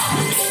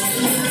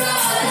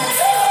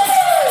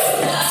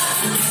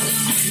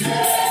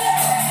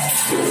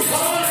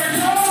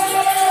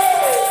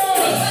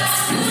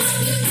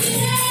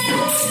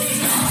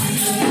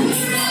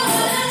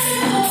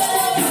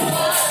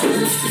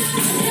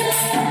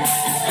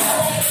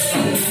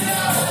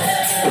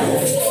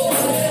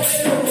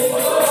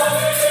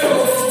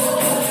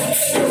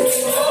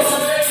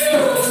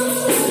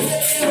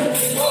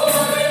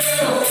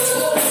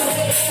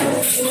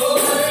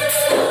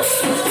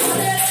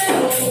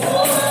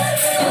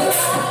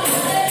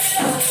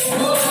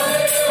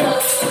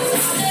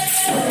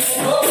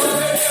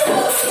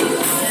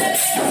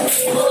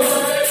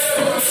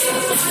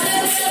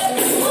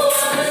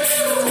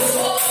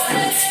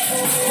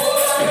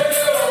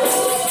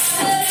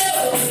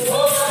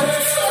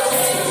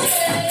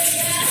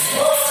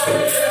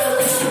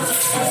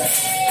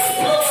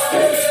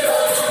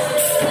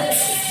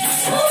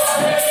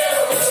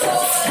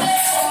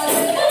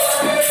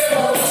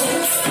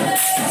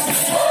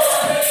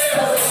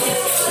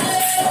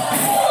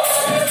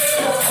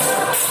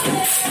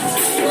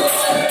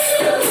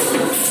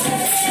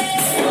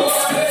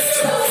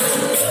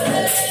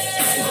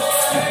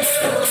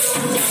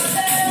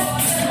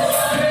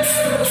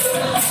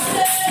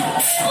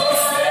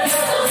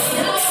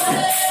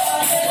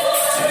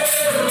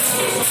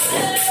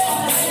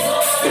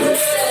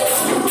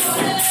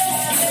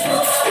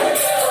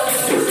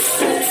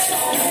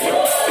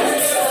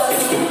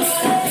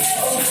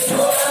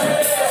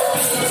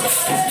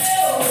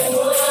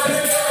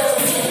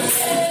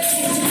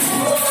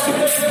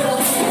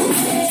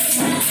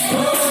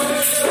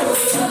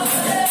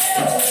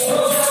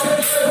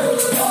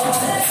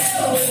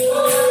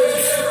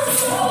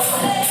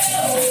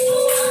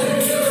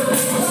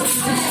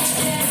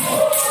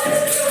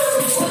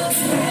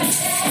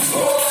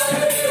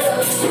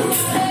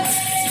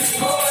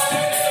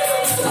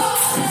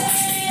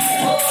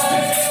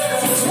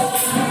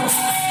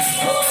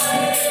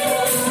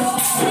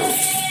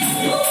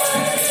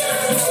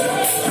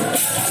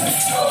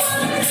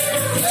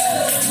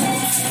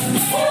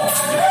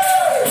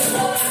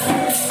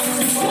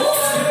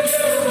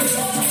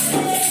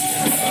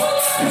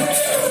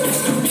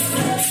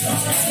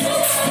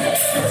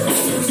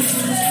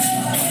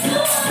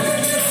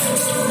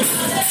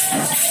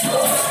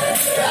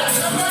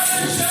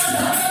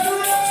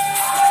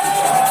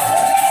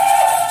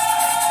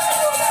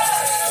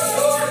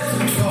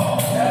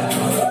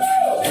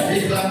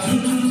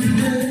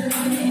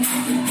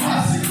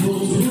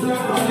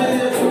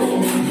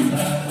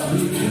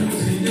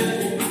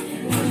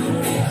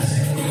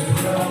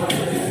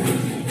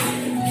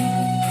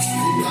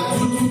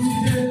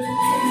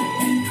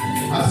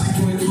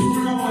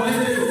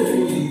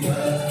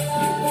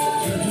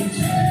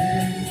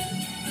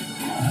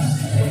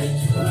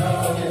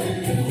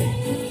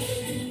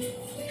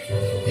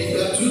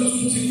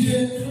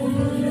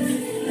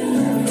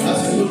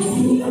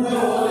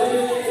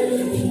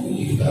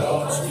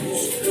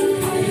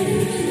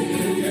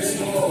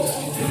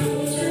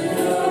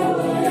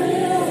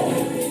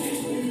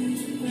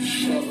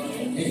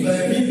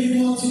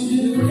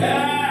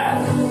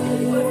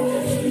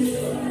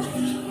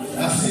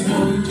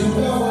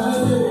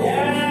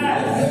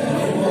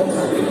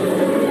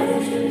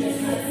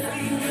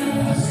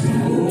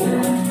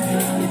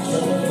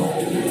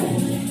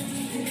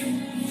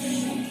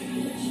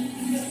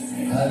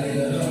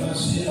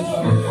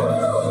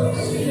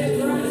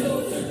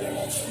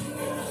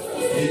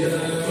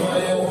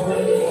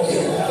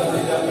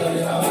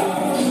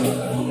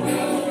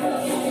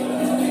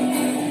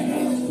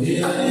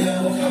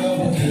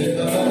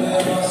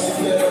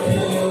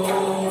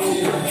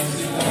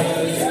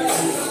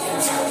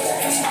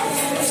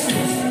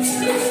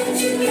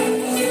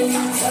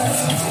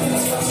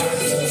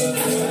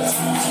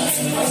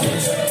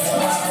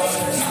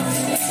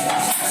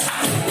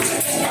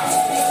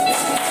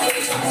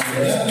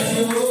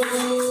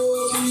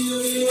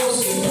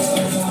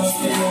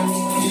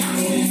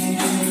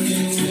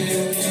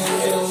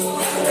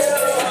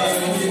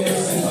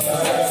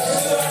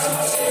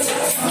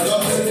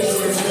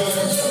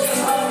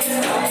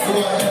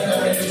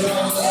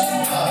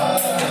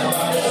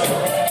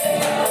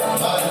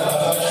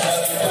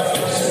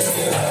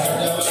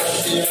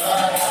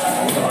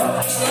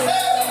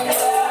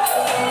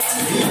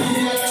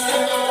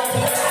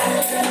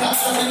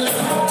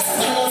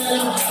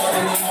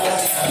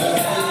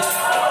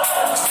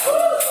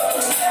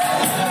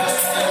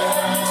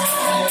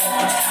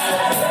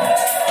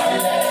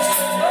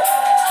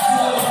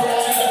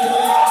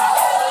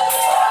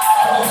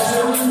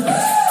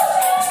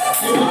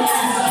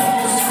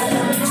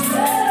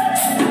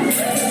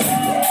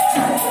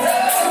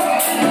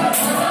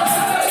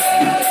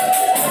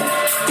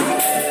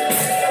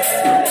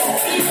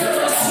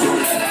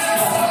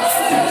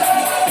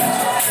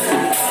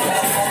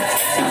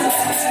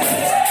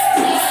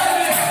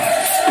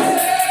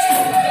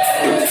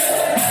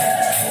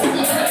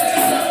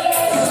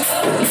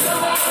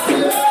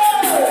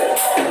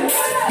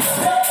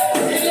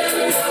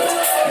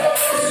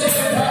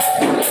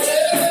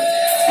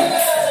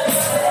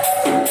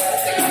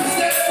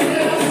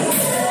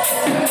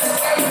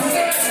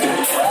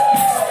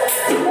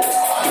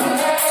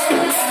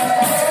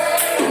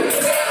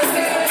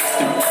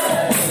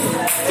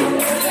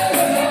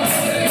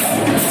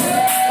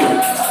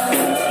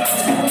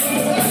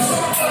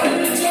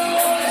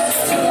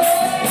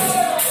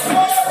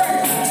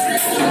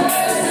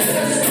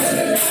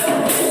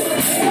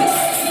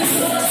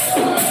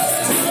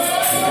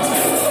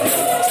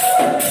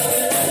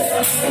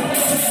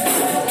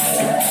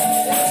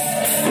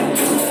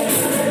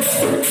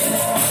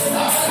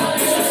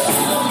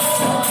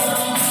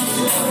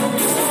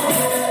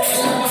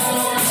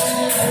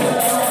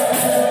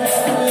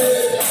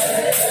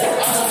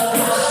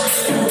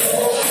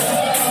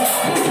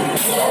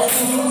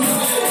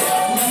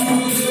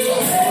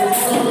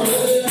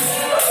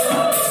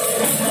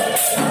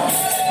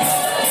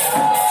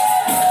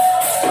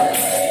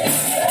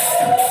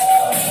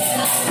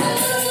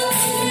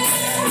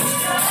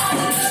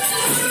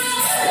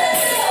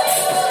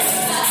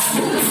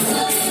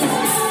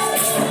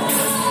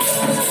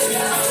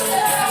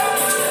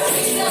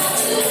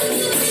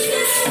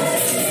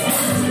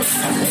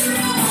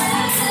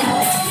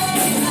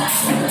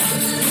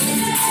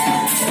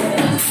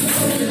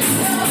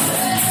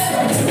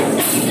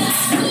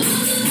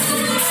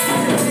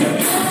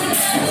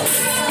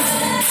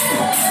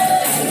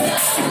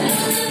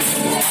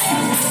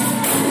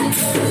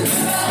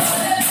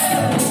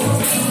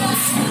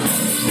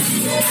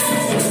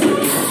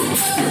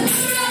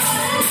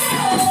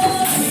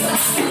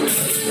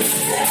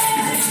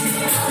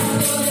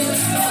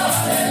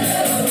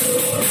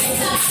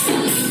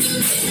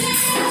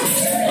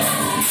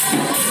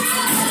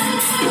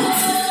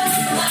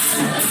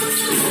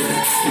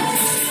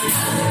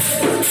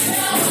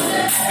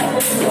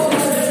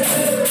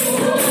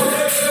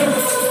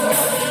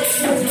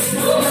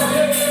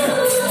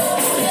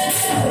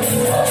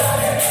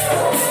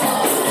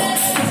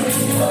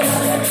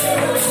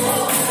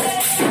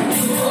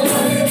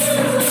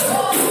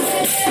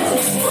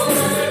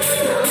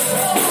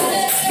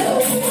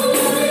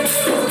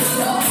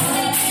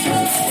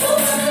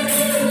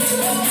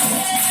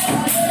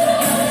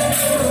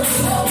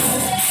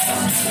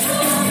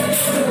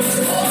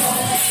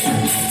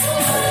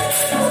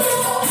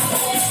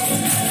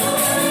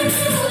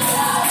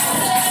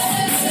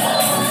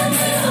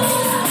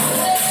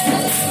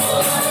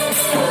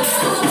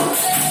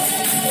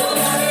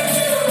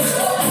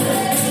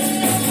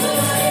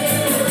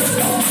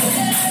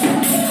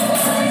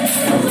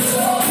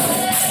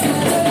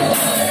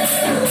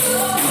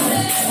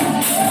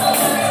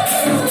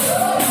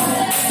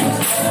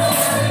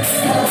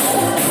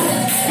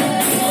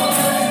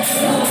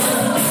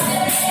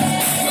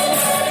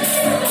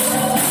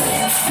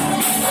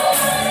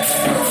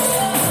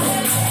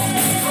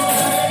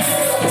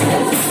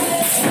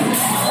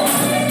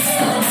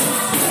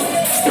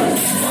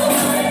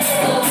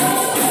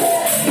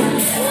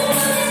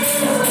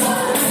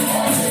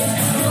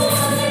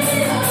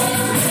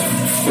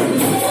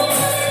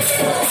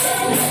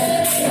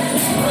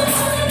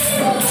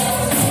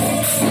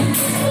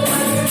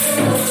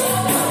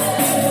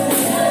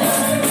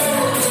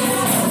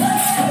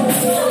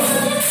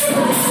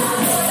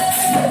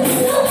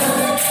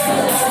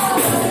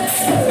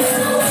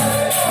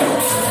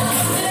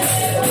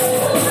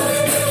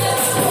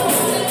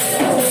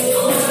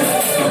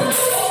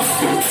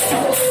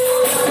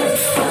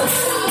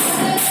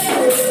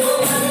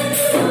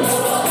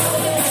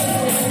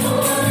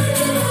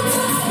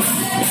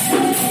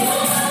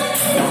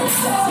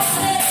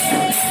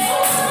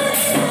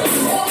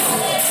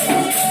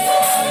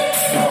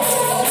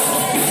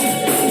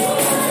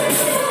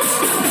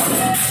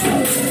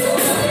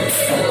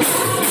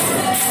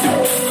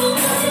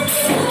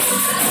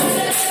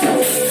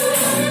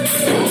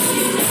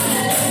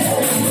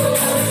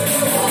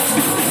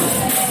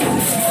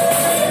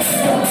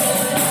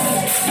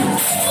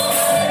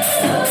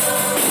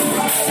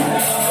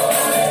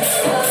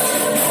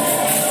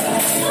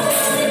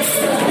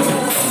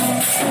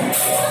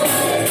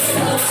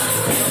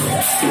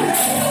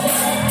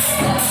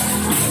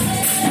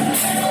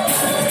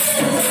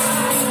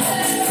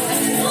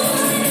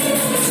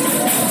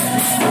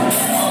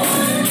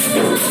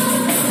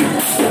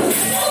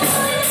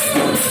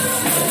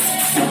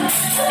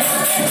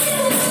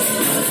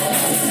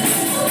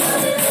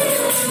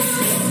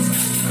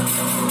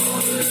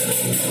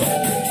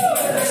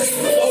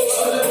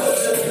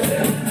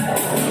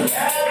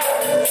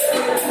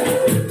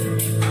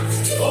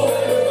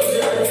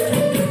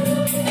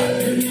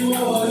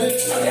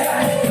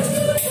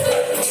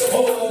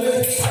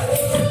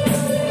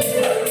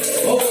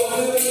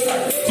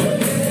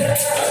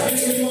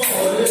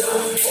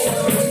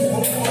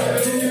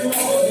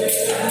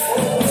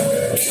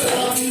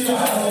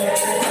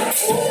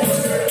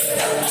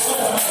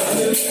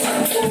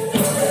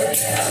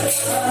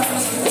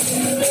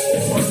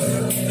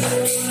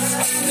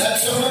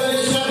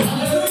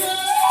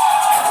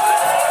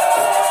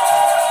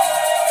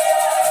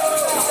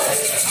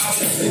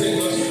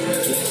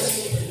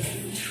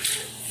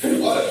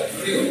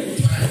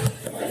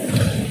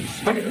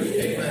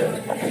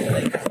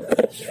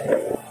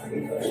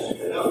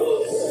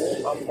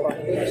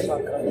Rahina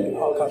Sakra,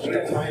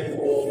 Akashta,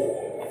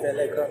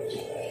 Telegram.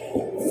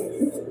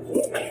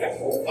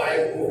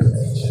 Bible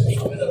teaching.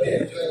 I'm going to be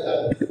enjoying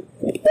that.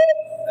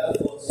 That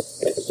was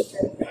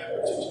strong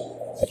Bible teaching.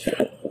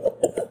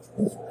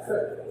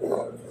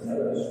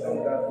 Strong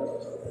Bible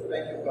teaching.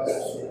 Thank you,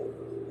 Pastor.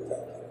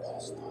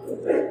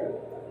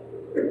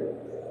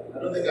 I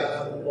don't think I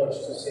have much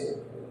to say.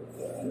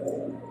 I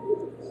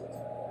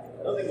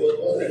don't think it was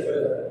recorded.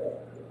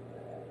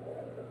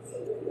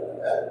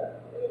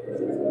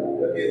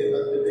 Okay, the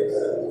big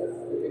sense.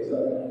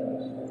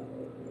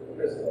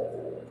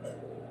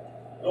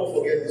 Don't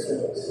forget these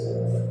words.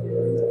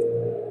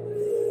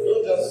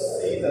 Don't just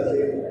see it as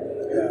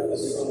a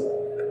song.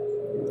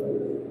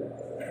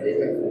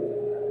 Amen.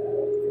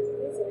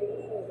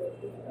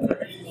 I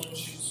really want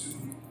you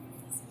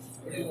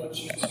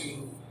to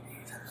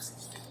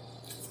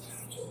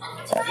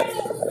activate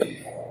your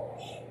faith.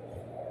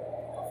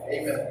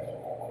 Amen.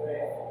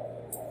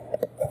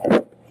 I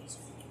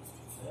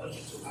want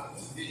you to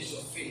activate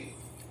your faith.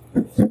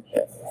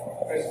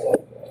 Praise God.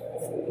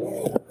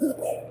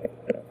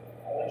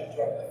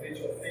 Activate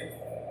your faith.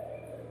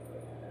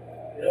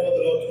 You know what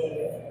the Lord told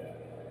me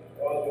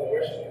while we were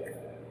worshiping?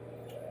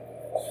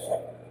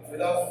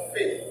 Without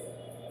faith,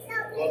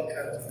 God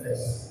can't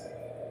bless.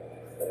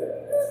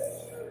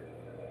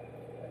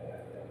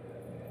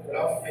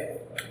 Without faith,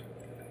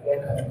 God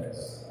can't bless.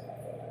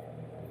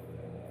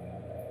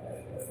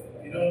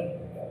 You don't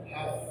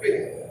have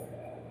faith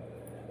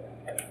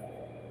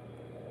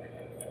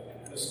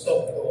to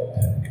stop God.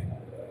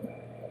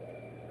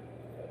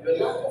 Your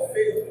lack of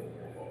faith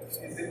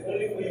is the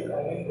only way you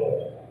can win God.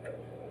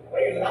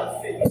 When you lack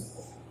faith,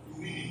 you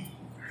win Him.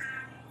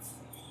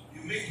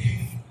 You make Him.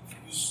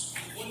 The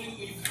only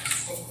way you can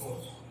stop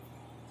God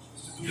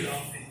is to do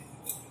without faith.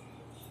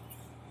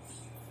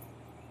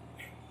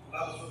 The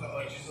Bible talks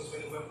about Jesus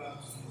when he went back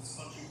to his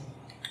country.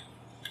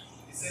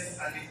 He says,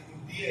 and they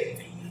could dare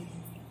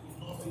could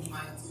not do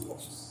mighty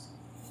works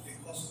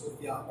because of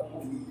their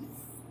unbelief.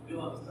 You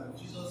don't understand?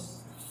 Jesus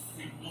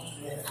could not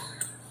walk.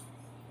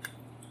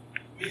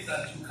 Means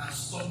that you can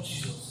stop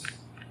Jesus.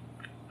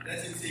 Let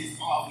him say it's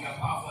powerful, you are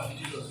powerful, and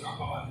Jesus, you are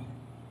powerful.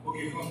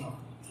 Okay, come now.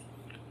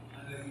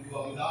 And then you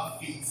are without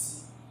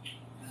faith.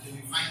 And then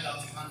we find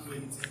out you can't do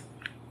anything.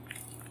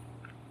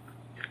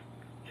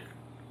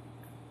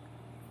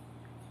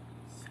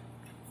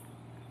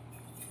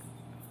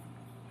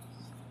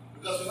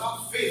 Because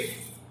without faith,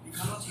 you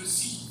cannot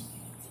receive.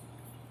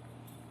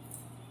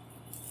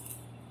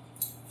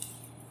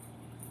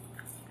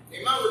 A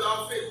man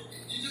without faith,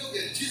 you know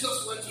that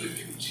Jesus went to the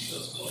people.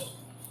 Jesus, God,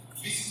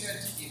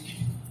 visited a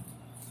people.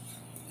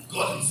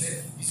 God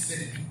himself visited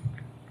the people.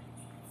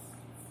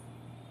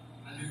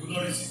 And they could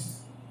not receive.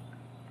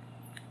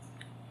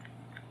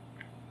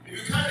 If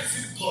you can't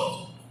receive God,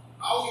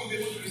 how will you be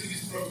able to receive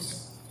his promise?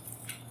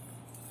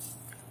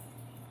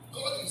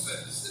 God himself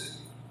visited the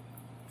people.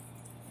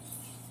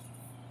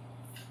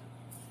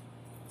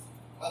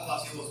 One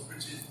pastor was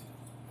preaching,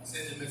 I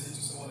sent a message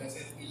to someone, I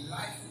said, a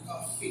life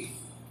without faith,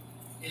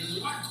 a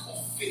lack of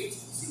faith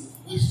is a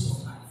waste of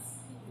life.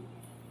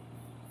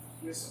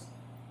 Yes, sir.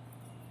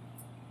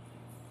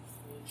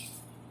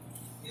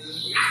 A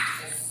lack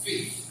of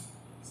faith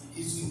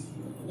is a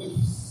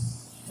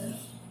waste.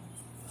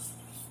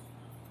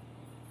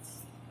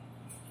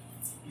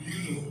 Do you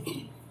know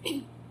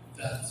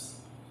that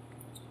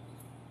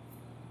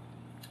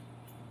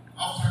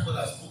after God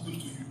has spoken to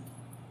you,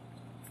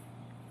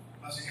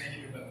 as you can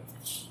hear me better,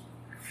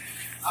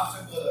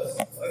 after God has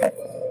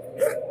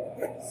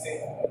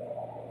said,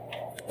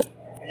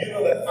 you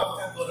know that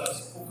after God has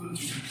spoken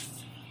to you,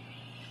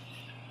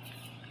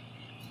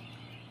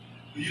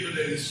 do you know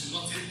there is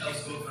nothing else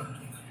God can do?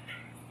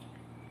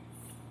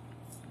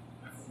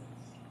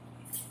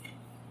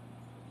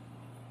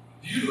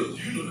 Do you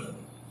know that?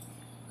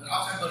 That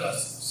after God has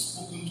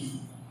spoken to you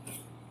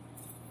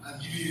and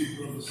given you a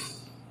promise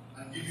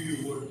and given you a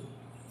word,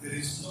 there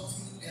is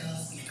nothing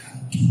else He can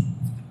do.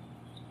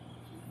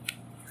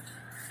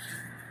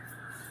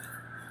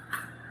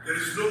 There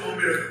is no more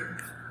miracle.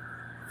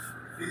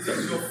 It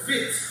is your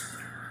faith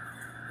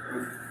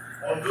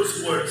on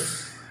those words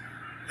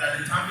that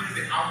determines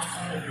the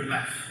outcome of your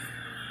life.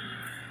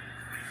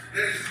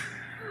 There is,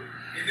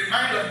 in the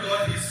mind of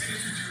God, He is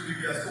finished with you if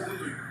He has spoken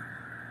to you.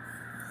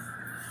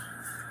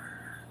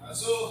 And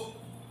so,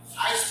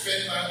 I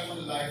spend my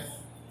whole life,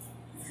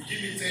 if you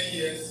give me 10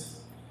 years,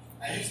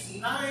 I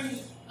used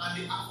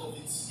 9.5 of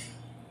it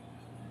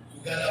to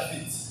gather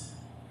faith.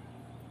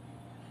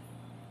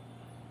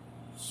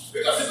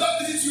 Because if God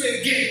visits you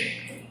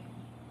again,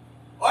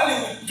 all He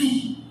will do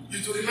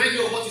is to remind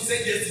you of what He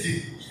said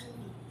yesterday.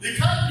 He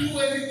can't do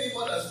anything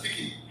more than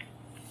speaking.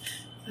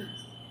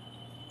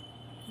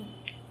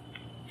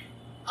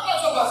 I'm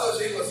not sure Pastor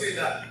Jay was saying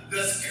that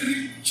the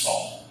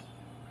scripture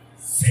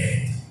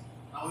said,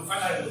 and we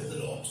find out it was the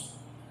Lord.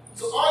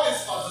 So all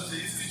this Pastor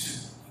Jay is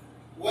teaching,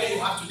 what you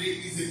have today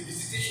is a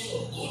visitation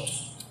of God.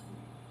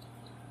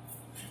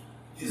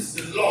 It's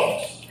the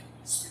Lord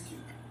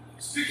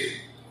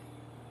speaking.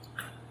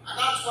 And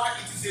that's why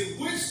it is a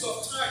waste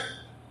of time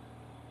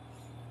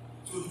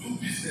to do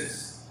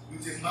business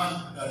with a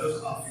man that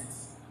doesn't have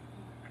faith.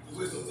 It's a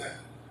waste of time.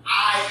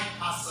 I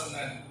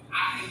personally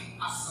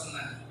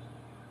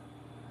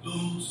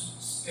don't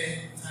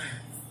spend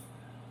time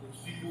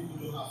with people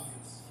who don't have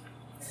faith.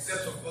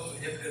 Except of course to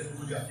help them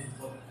grow their faith.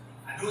 But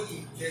I don't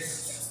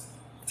invest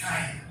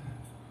time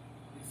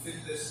in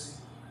faithless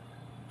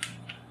people.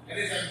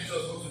 Anytime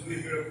Jesus wants to do a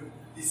miracle,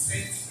 he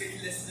sends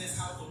faithlessness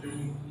out of the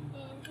room.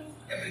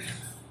 Every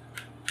time.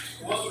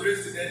 He wants to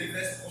raise the dead, he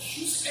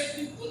pursues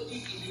everybody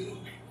in the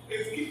room.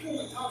 If people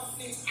without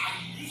faith are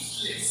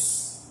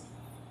useless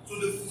to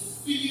the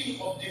fulfilling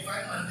of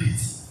divine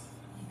mandate,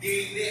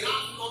 they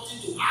have nothing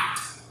to add.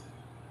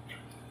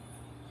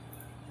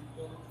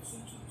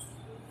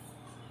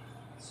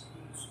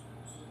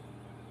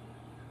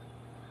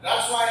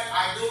 That's why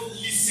I don't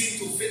listen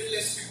to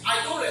faithless people. I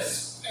don't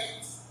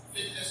respect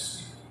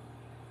faithless people.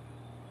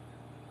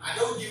 I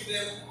don't give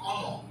them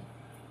honor.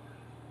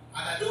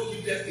 And I don't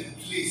give them a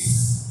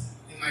place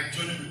in my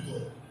journey with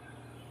God.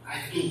 I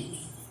don't.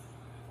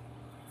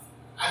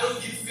 I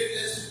don't give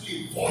faithless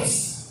people a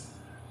voice.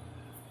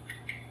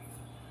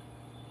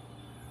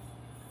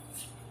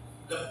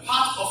 The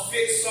path of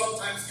faith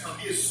sometimes can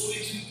be a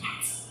solitary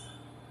path.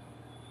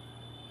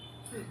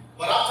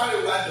 But after a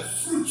while, the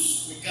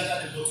fruits will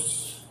gather the multitude.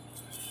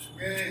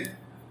 Amen.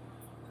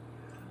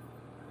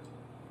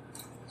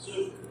 So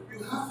you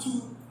have to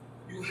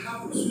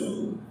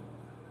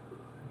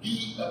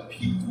be a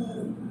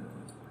people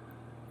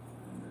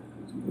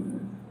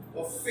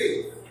of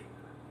faith.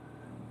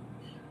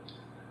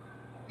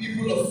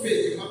 People of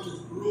faith, you have to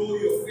grow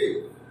your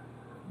faith.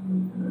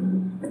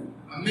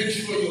 And make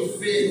sure your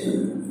faith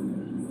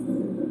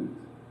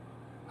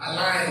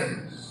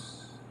aligns.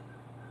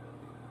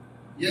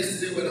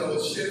 Yesterday when I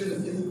was sharing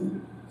with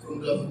you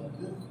from the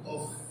book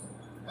of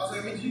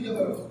Pastor, did you get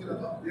what I'm talking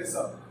about? Yes,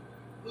 sir.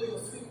 Grow your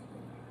faith.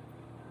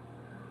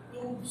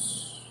 Don't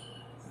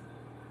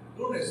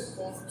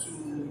respond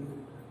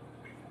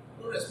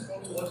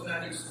to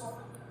ordinary stuff.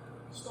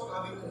 Stop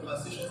having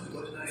conversations with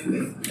ordinary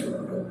men.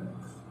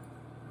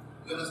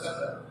 You understand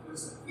that?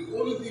 Yes, the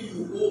only thing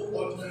you owe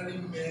ordinary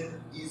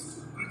men is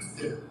to greet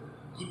them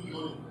good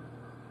morning.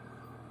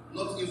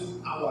 Not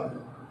even hourly.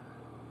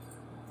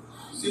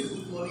 You say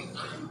good morning and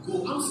you go.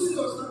 I'm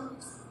serious now.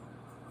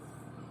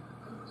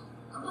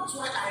 And that's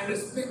why I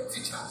respect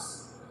teachers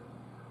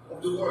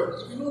of the word.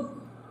 If you know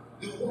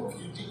the work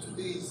you did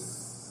today is,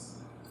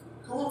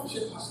 come on,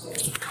 Bishop Pastor.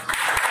 Respect you.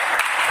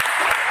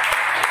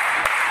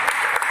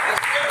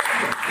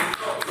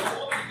 The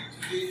work you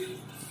did today,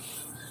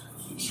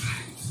 you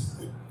tried.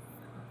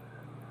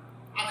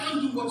 I can't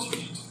do what you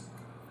did.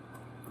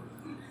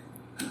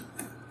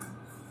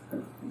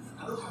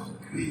 I don't have the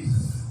grace.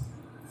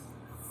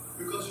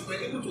 Because you were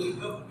able to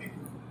help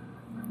people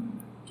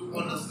to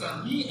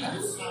understand. Me, I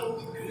don't have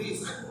the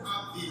grace. I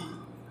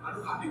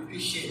don't have the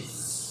patience.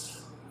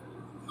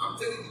 I'm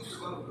telling you this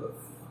one of God.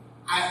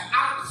 I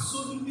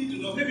absolutely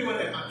do not, maybe when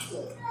I'm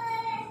mature,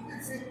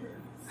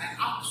 I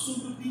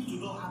absolutely do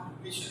not have the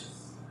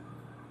patience.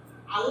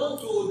 I want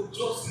to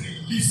just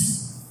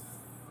release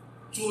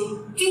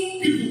to 2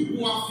 people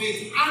who have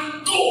faith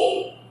and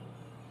go.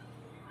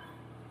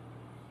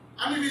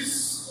 And it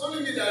is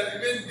only me that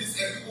remain this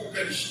people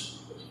perish.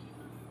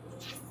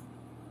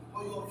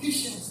 But your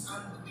patience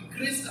and the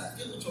grace that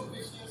came with your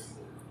patience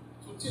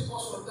to take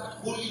us on that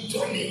holy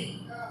journey.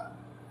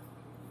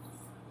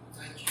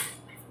 Thank you.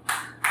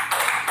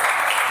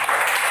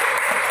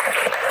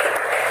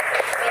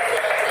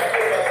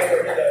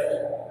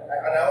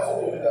 And I also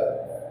told you that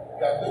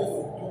we are going to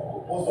do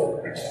most of the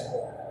preaching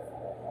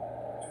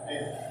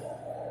today.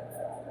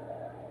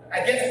 I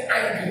get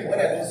angry when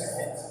I don't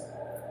see it.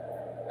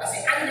 I say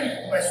angry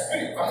in my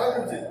spirit. I'm not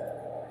losing.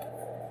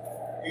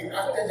 He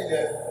acted in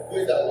the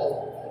way that I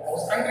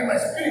was angry in my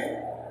spirit.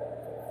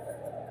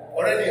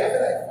 Already, I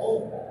feel like,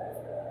 oh.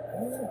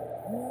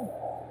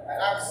 I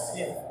asked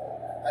him, I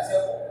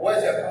said,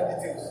 where's your account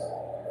details?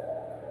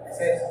 He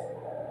said,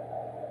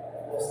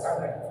 he was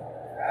angry.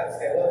 I asked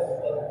him,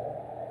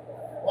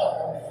 what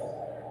account details?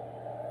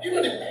 Do you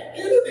know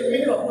the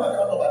meaning of no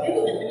account number? Do you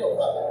know the meaning of no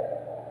account number?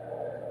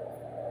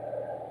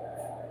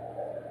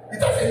 It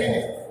has a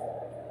meaning.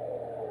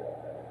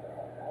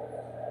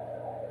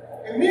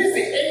 It means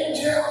the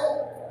angel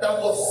that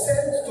was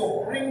sent to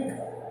bring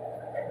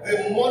the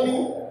money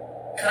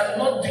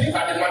cannot deliver the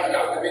money.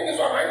 That's the meaning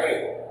of my way.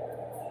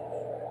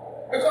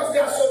 Because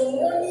there are some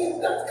money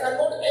that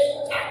cannot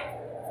enter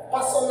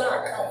personal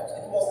account.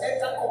 It must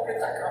enter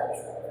corporate account.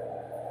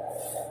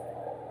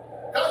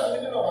 That's the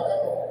meaning of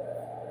account number.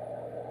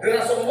 There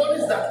are some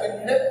monies that will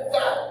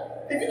never,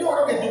 if you don't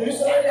have a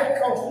domiciliary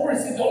account, you won't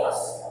receive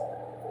dollars.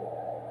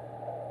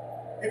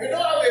 If you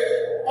don't have a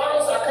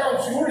pounds account,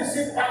 you won't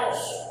receive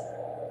pounds.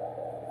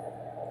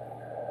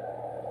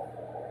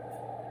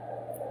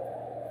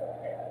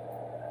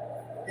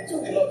 It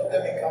took the Lord to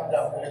tell me calm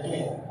down when I do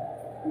it.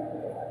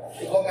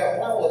 Because my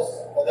plan was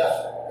for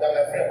that, you are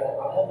my friend, but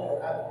I'm not going to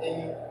have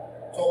any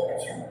talk with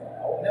you.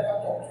 I will never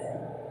talk to you.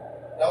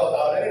 That was,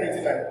 I already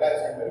written my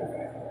replies. I'm not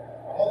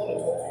going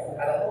to talk to you,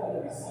 and I'm not going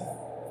to receive.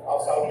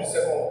 I'll do the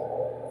second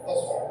one.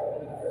 First one.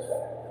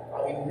 I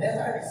will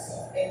never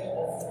receive any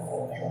offering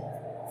from you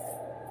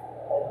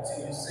until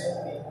you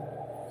send me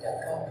the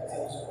account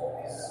details of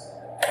this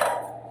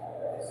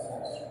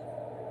ministry.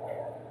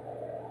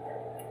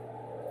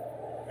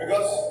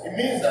 Because it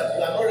means that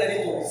you are not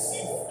ready to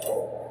receive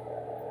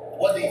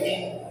what they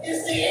mean.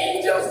 It's the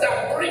angels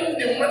that bring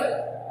the money.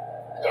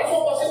 That's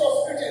what Pastor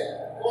was preaching.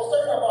 He was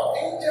talking about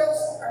angels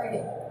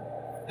coming.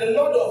 The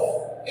Lord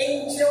of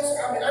angels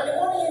coming. And the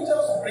money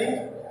angels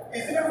bring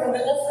is different from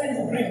the offering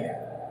you bring.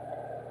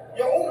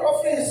 Your own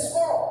offering is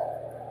small.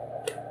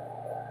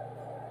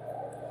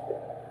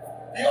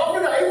 The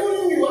offering that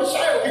even you are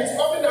shy of it, the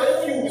offering that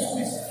even you will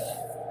squeeze.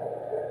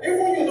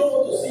 Even you don't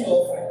want to see your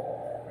offering,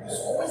 you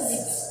squeeze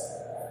it.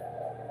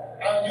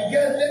 And you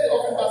let the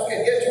offering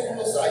basket get you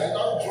closer, you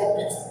now drop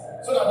it.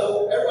 So that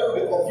everybody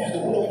will be confused, they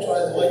won't know which one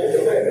is the one you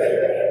do.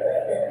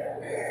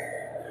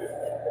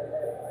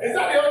 Is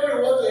that the offering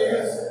we want to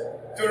use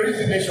to reach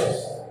the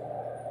nations?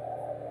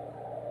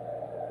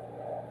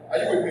 Are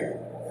you with me?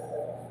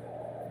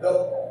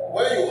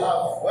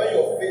 Where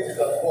your faith is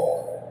at work,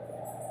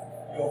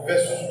 your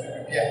vessel should be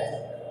prepared.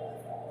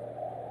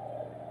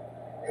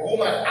 A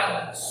woman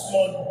add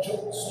small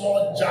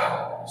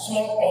jar,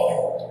 small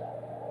oil.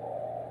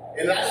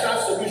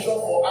 Elisha's solution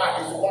for her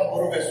is one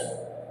borrow vessel.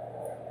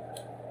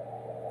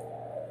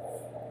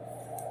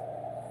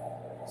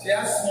 She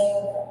has small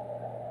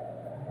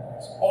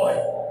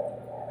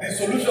oil. The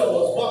solution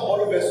was one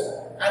borrow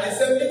vessel. And he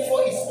said, make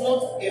sure it's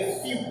not a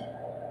few.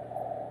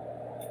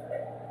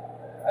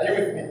 Are you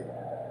with me?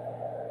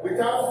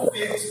 Without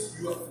faith,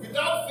 you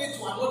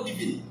are not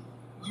living.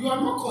 You are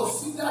not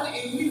considered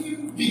a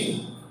living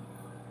being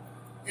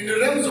in the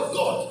realms of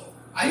God.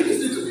 Are you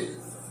listening to me?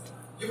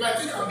 You might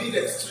think I'm being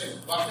extreme,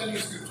 but I'm telling you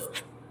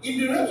scripture. In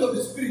the realms of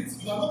the spirit,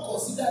 you are not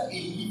considered a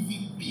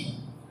living being.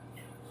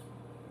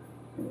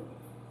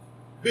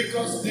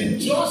 Because the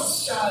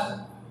just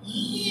shall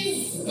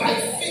live by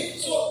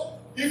faith. So,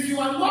 if you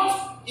are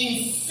not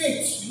in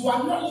faith, you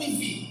are not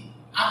living.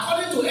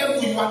 According to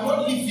Evo, you are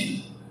not living.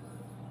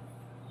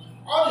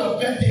 All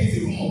your birthday is a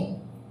rumor.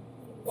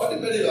 What the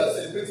birthday you are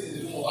celebrating is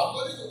a rumor.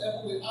 According to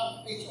Evo, we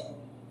have faith on.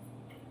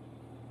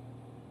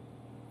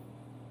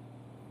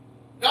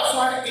 That's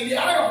why in the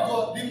eye of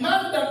God, the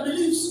man that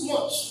believes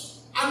much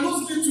and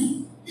knows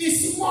little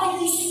is more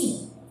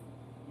useful.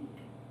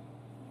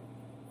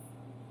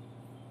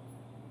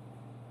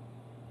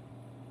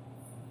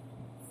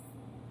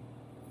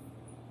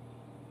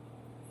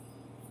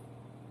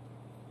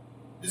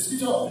 The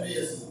scripture of 3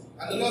 years ago,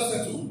 and the Lord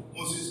said to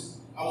Moses,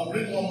 I will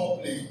bring one more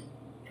plague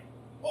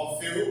on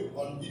Pharaoh,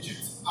 on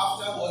Egypt.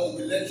 Afterward, he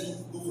will let you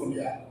go from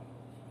there.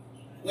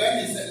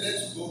 When he said, let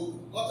you go,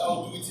 what I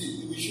will do with him?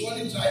 He will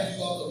surely drive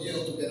you out of here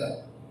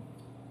altogether.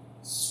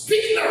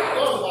 Speak now! That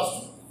was the verse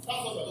 2. That's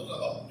what we're talking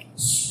about.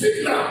 Speak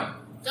now!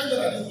 Thank God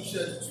I didn't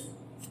share it with you.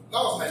 That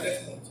was my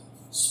next point.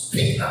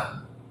 Speak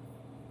now.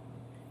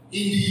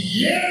 In the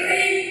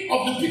hearing of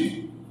the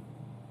people.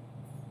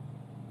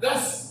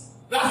 That's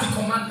the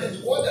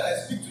commandment. The word that I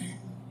speak to you,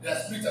 they are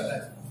spirit and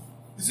life.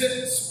 He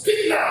said,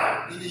 speak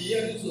now in the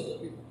hearings of the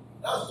people.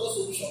 That's God's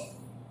solution.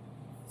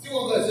 See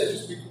what God said to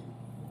speak.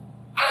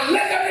 And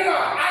let every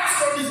man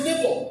ask from his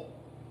neighbor,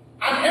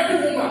 and every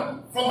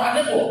woman from her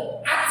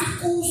neighbor,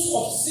 articles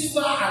of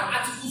silver and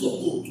articles of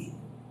gold.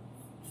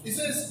 He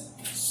says,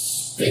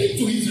 speak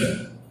to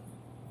Israel.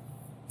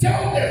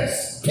 Tell them,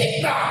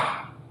 speak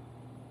now.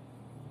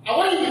 And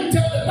when you will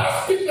tell them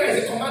that speak now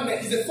is a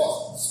commandment, is a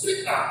force.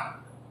 Speak now.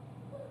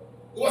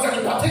 It was an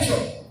impartation.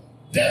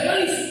 Then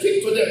when you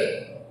speak to them,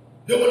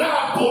 they will now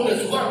have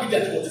boldness to go and be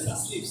their children. These are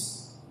slaves.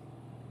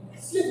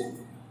 Slave.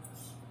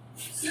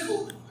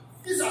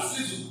 These are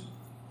slaves.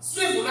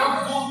 Slaves will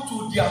now go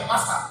to their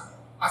master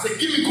and say,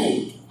 give me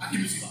gold and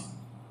give me silver.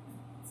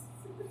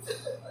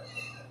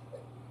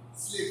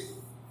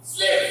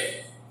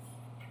 Slave.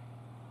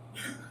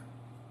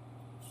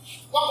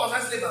 What was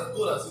that slave and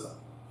gold and silver?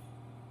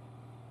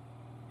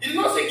 He did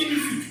not say, give me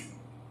food.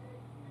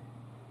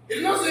 He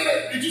did not say,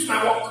 reduce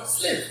my work.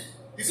 Slave.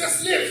 He said,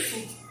 slave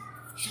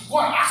should go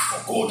and ask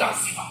for gold and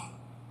silver.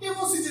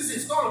 Even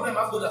citizens, none of them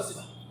have gold and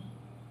silver.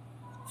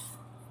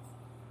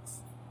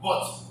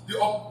 But the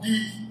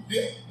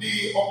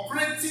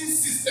operating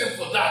system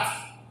for that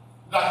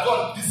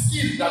God, the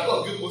skill that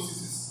God gave Moses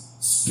is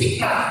speak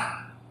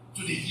now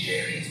to the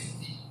hearings of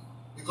thee.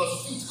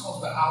 Because faith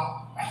comes by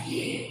how? By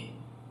hearing.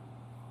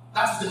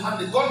 That's the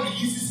mandate. God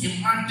releases a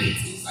mandate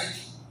inside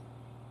you.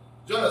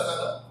 Do you understand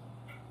that?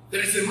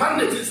 There is a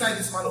mandate inside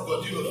this man of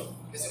God. Do you know that?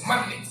 There's a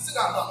mandate. Sit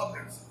down, not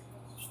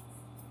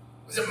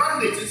there's a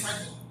mandate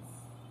inside you.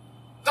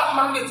 That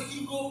mandate,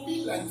 it will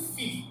be like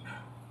film.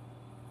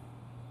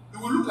 It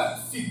will look like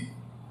film.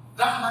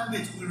 That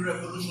mandate will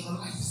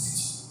revolutionize the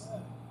city.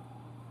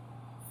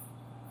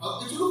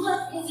 It will look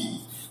like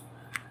movie.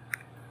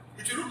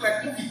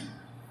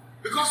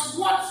 Because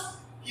what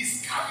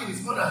he's carrying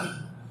is more than him.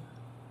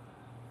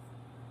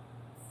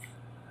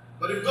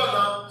 But if God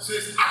now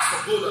says, ask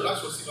for gold and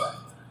ask for silver,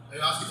 and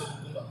you're asking for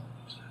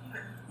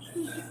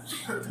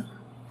cucumber.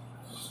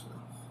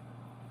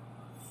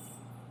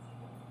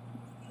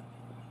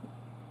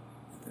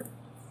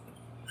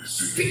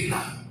 Speak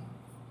now.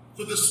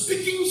 So the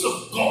speakings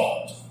of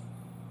God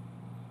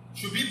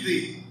should be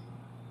the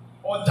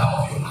order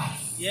of your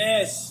life.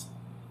 Yes.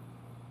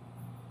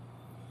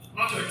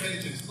 Not your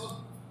intelligence.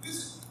 Not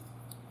this.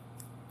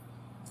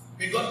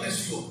 May God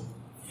bless you all.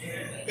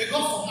 Yeah. May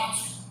God format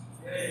you.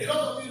 Yeah. A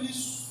lot of you need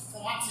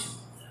formatting.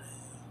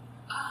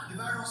 The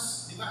virus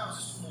is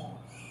too much.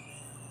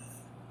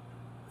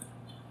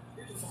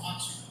 They need to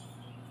format you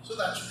so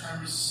that you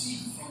can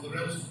receive from the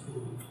realms of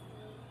glory.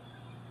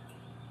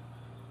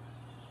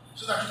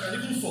 So that you can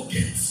even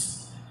forget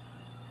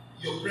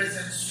your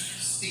present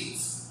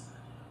state.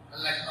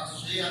 And like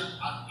Pastor Shea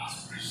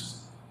has preached,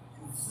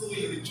 you flow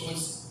in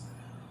rejoicing.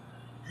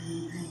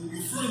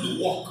 You flow in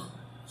the walk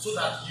so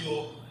that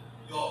your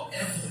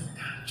heaven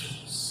can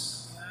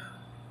rejoice.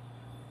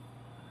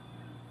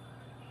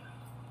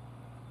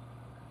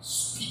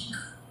 Speak.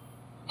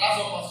 That's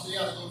what Pastor Shea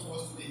has done to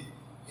us today.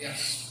 He has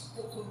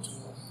spoken to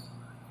us.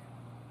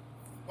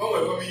 When we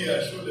were coming here,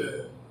 I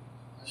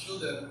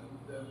showed them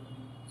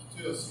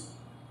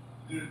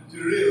the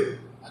rail,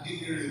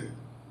 Agege rail,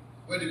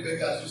 where the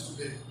beggars used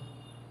to beg.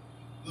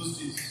 Those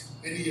days,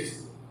 many years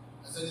ago.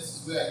 I said, this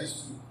is where I used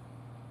to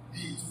be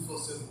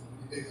 247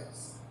 with the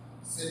beggars,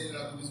 selling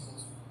around this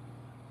bottle.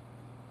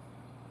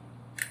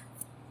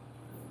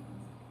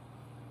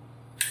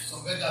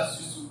 Some beggars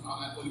used to,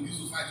 my colleagues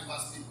used to fight over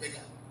state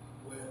beggar.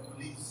 We were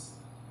colleagues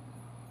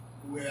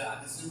who were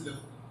at the same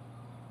level.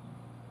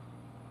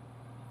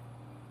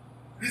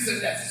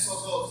 Recently, I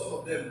saw some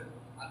of them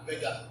at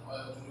beggar or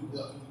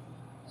to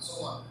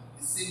someone,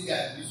 the same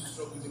guy who used to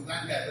struggle with a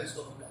blind guy, very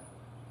stubborn guy.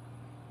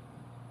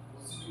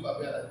 Was sitting back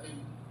there, I think he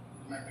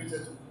migrated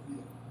to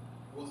Korea.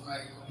 He was my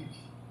colleague.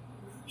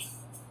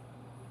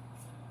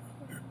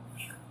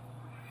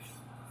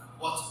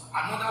 But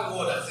another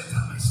word has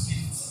entered my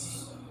spirit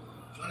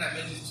when I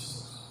met this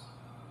Jesus.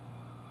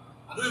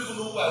 I don't even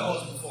know who I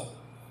was before.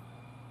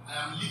 I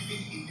am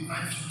living in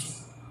divine future.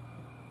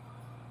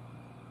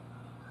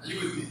 Are you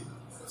with me?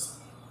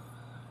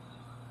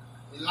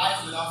 A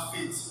life without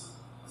faith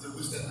is a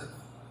wasted life.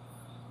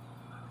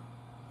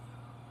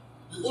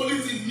 The only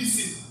thing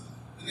missing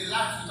in a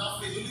life without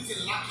faith, the only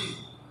thing lacking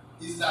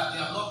is that they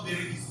have not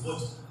buried his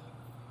body.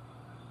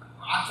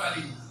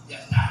 Actually, he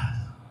has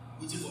died,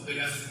 waiting for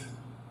burial ceremony.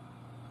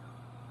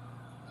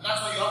 And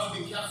that's why you have to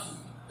be careful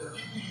the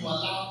people you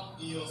allow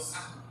in your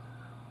circle.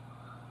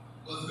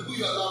 Because the people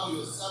you allow in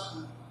your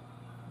circle,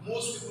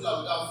 most people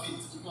are without faith.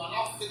 If you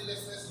allow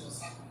faithlessness in your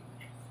circle,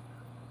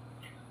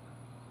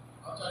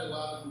 after a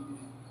while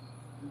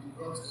you'll be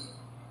brought in.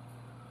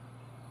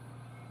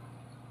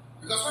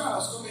 Because when I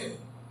was coming,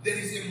 there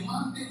is a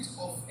mandate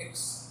of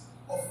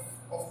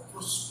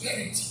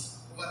prosperity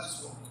over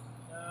this world.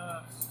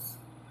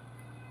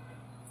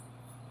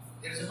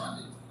 There is a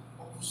mandate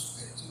of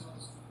prosperity over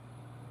this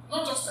world.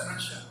 Not just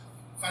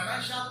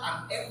financial and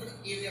every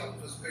area of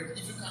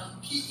prosperity. If you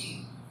can key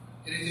in,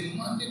 there is a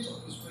mandate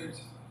of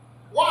prosperity.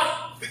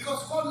 Why?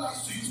 Because God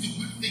likes to use the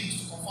weak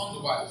things to confound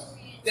the wise.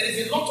 There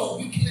is a lot of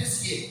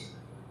weakness here,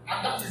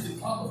 and that is the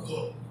plan of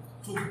God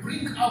to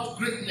bring out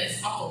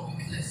greatness out of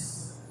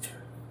weakness.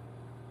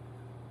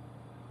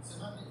 It's a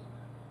mandate.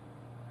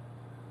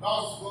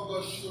 That's what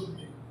God showed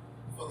me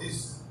for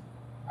this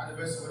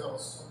anniversary when I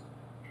was coming.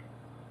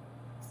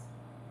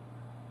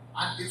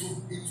 And it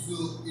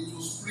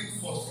will spring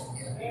forth from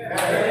here.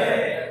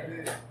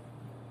 Yeah.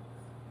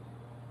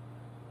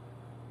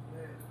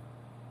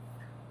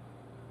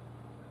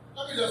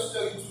 Let me just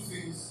tell you two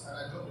things, and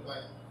I drop the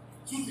Bible.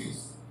 Two things,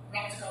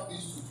 practical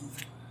things to do.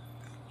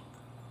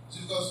 So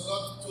because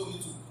God told me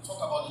to talk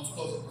about the 2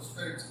 laws of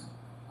prosperity.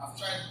 I've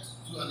tried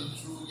to do an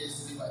intro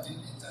yesterday, but I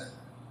didn't enter it.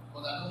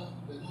 But I know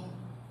there's no,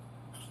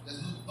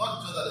 not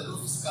because there's no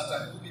physical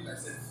time, to be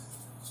myself.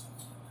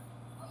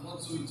 I'm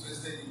not so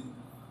interested in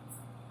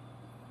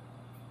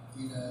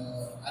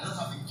I don't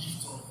have the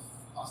gift of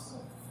pastor.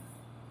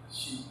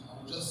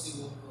 I will just say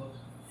what God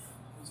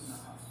put in our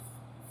heart.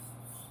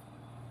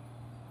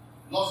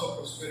 Laws of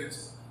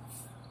prosperity.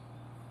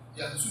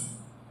 There are two.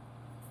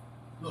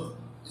 No,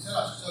 he said I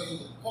should tell you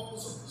the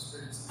purpose of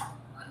prosperity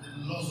and the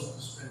laws of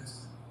prosperity.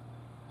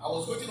 I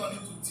was waiting on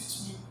him to teach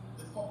me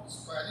the purpose,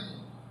 but I didn't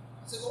know.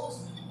 I said, what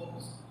was the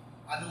purpose?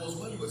 And it was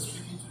when you were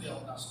speaking today,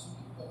 I understood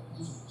the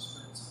purpose of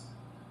prosperity.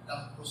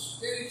 That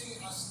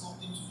prosperity has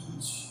nothing to do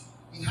with you.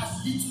 It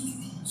has little to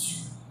do with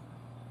you.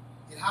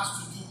 It has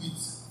to do with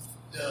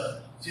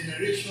the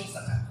generations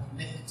that are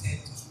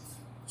connected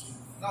to you.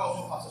 That was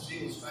what Pastor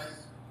Shea was trying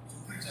to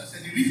preach. I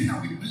said, the reason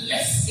that we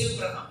bless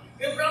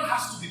Abraham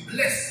has to be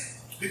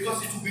blessed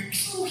because it will be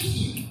through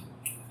him.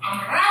 I'm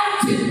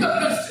routing the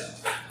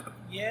blessing.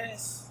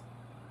 Yes.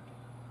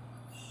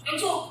 And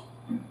so,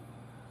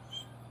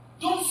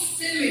 don't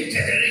fail a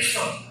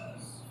generation.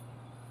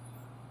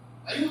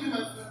 Are you with me, my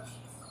friend?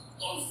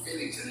 Don't fail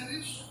a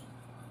generation.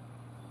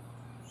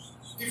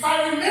 If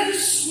I remain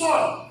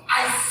small,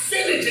 I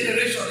fail a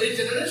generation. A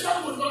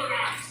generation will not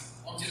rise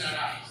until I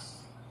rise.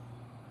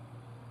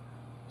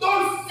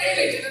 Don't fail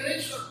a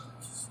generation.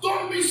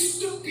 Don't be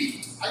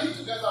stupid. Are you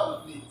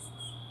together with me?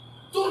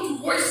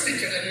 Don't waste a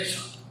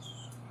generation.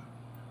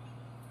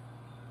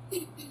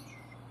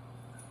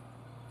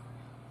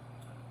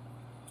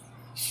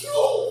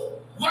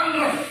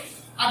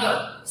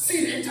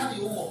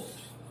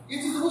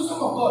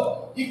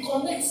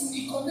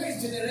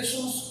 connects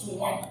generations to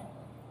one.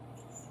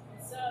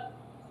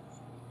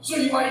 So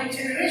you are a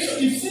generation.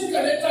 If sin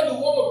can enter the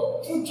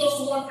world through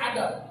just one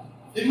Adam,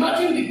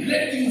 imagine the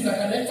great things that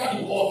can enter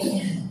the world through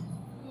you.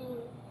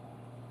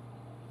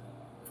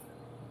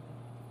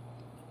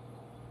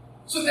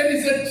 So there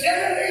is a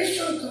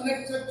generation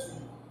connected to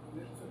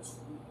you.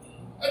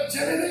 A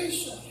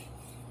generation.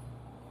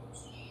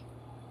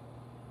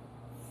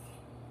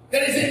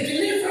 There is a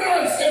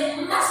deliverance,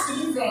 a mass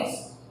deliverance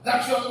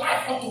that your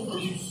life ought to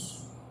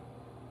produce.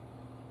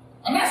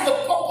 And that's the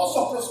purpose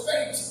of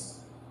prosperity.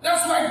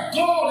 That's why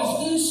God is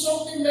doing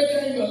something major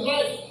in your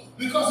life,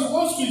 because He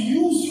wants to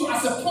use you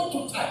as a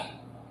prototype,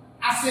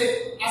 as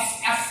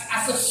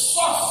a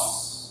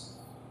source,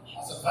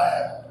 as a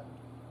buyer.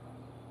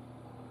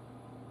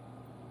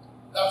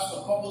 That's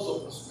the purpose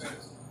of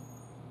prosperity.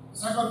 The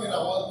second thing I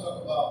want to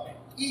talk about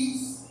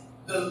is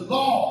the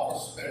law of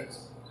prosperity.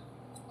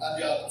 And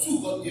there are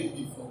two God gave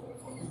me for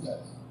you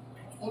guys.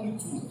 Only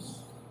two.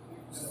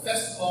 The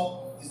first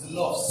law is the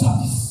law of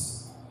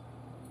service.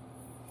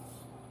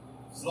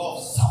 The law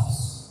of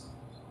service.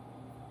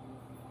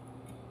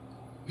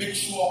 Make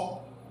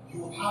sure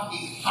you have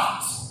a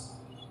heart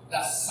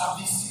that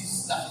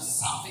services, that is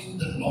serving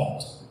the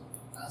Lord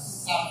and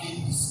serving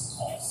His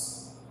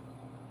cause.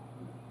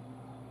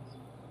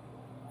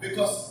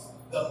 Because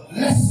the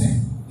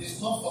blessing is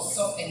not for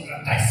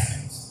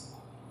self-aggrandizement.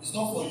 It's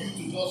not for you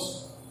to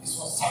just, it's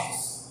for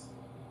service.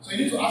 So you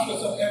need to ask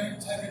yourself every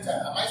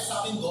time, am I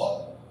serving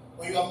God?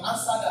 When you have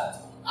answered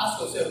that, ask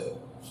yourself,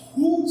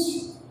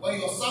 when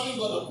you are serving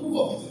God, the proof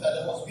of it is that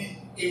there must be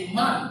a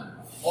man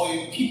or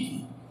a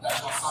people that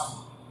you are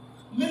serving.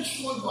 Make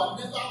sure you are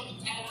never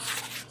without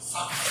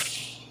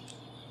service.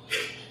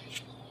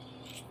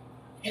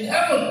 In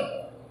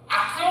heaven,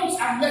 accounts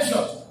are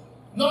measured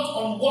not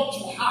on what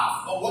you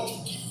have or what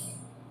you give.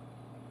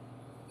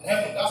 In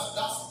heaven,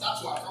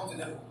 that's your account in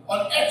heaven. On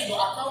earth, your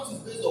account is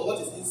based on what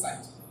is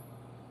inside.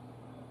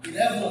 In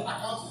heaven,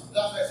 account is,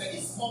 that's why I said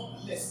it's more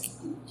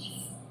blessed to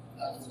give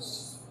than to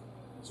receive.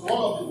 So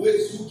one of the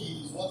ways you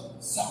give is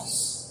what?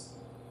 Service.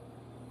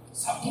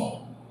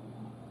 Support.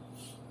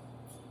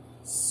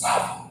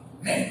 Serve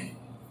men.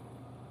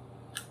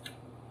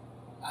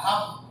 I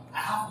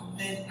have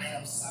men I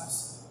am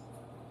servicing.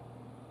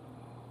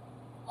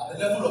 At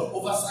the level of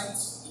oversight,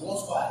 the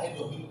ones who are ahead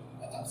of me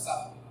that I'm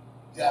serving,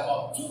 there are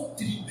about 2 or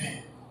 3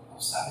 men I'm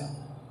serving.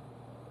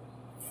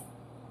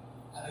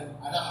 And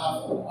I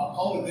have a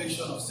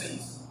congregation of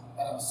saints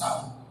that I'm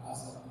serving as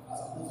an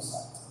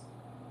oversight.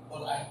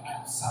 But I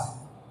am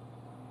serving.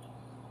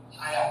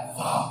 I have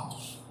vowed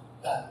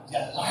that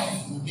their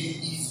life will be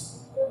easy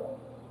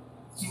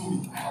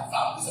through it. I have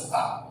vowed. It's a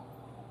vow.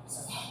 It's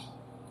a vow.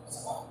 It's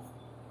a vow.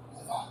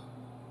 It's a vow.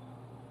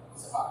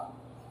 It's a vow.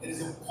 There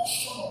is a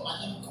portion of my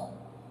income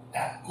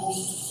that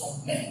goes to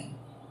some men.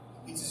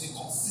 It is a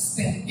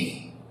consistent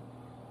thing.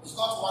 It's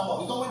not one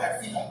of. It's not when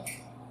I feel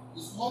like.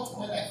 It's not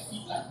when I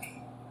feel like.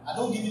 I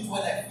don't give it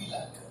when I feel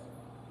like.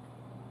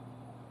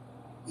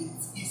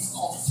 It is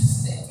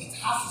consistent. It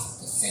has its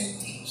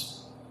percentage.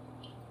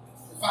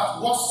 In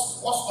fact,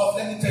 what's up?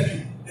 Let me tell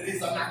you, there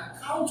is an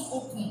account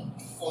open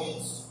for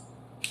it.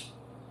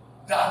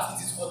 That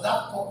it is for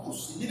that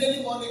purpose.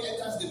 Immediately money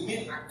enters the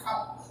main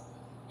account.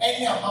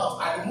 Any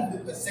amount, I remove the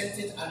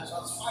percentage and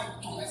transfer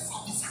it to my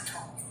service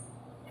account.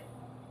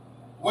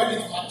 When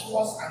it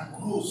matures and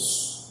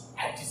grows,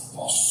 I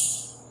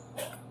disburse.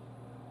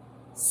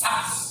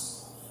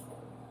 Service.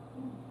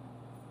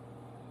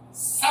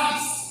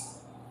 Service.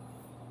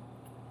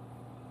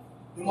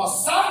 You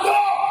must serve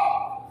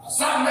God,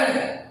 serve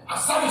men, and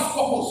serve His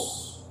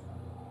purpose.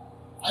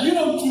 And you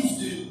don't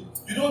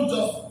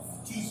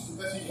just choose the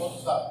person you want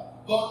to serve.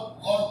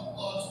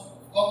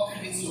 God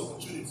creates the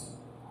opportunity.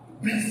 He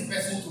brings the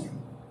person to you.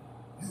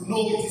 You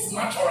know it is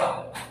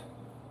natural.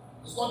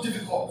 It's not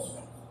difficult.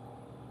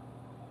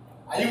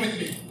 Are you with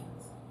me?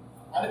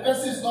 And the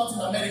person is not in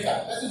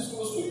America. The person is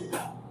close to you.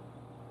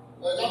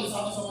 You're not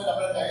serving somewhere in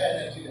America, here in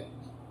Nigeria.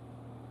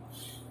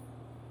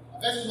 The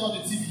person is not on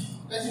the TV.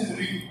 The person is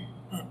real.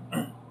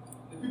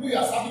 The people you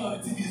are serving on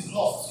the TV is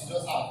lost. You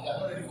just have. They are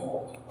not ready for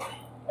work.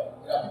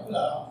 There are people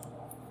around.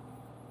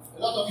 A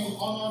lot of you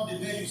honor the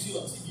men you see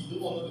on TV. You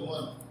don't honor the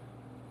one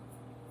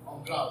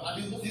on ground.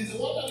 And there's the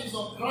one that is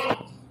on ground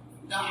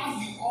that has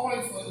the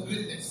oil for your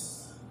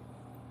greatness.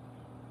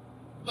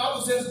 The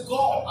Bible says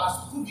God has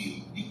put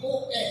the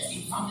whole earth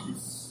in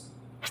families.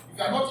 If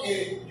you are not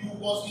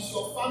it's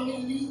your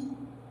family.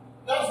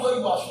 That's where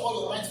you are sure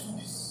your right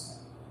food is.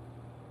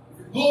 If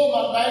you go home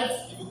at night,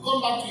 if you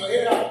come back to your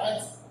area at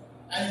night,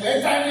 and you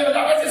enter into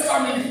that person's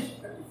family,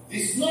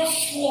 it's not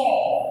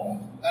sure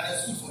that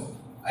there's food for you.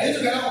 Are you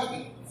together with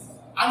me?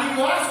 And if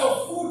you ask for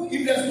food,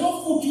 if there's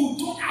no food, you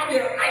don't have the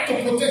right to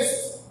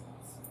protest.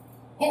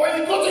 But when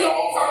you go to your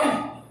own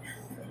family,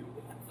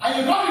 and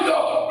you knock the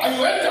door, and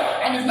you enter,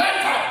 and it's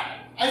night time,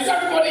 and it's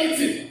everybody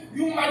eating,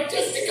 you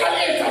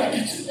majestically enter the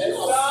kitchen.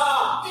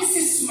 This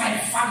is my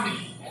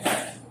family.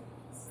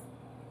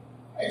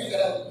 Are you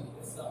together with me?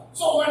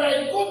 So when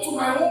I go to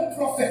my own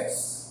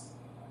prophets,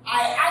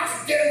 I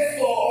ask them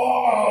for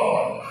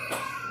all.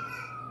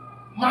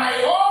 My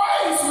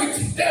oil is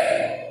with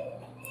them.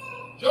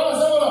 Do you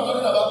understand what I'm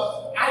talking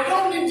about? I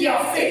don't need their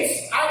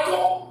faith.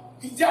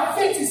 Their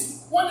faith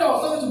is, one day I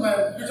was talking to my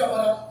spiritual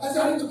father, I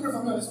said, I need to pray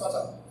for me on this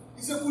matter.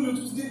 He said, cool, you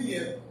today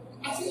here.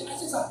 I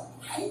said, sir,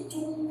 I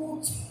don't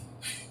know.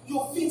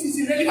 Your faith is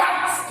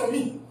irrelevant to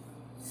me.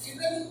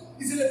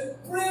 He said,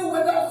 pray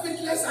whether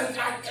faithless, I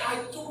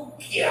don't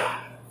care.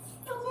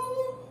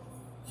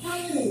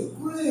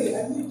 Pray. I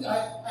need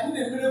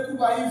a miracle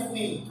by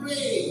evening.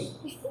 Pray.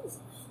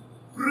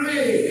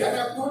 And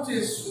I got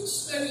a sweet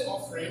smelling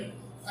offering.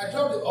 I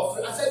dropped the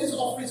offering. I said, this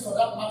offering is for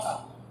that matter.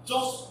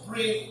 Just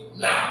pray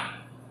now.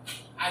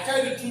 I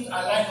tell you the truth,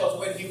 I like us.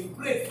 When he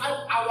prayed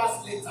 5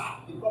 hours later,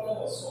 the problem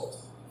was solved.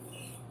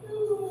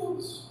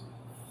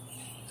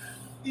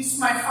 It's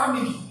my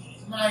family.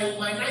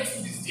 My night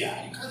food is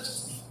there. You can't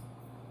just.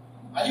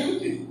 Are you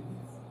with me?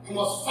 You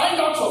must find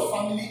out your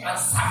family and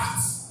serve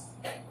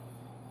it.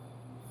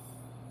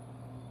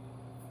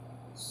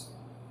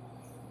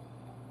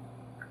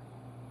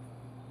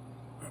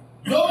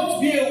 Don't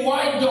be a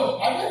white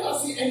dog. I've never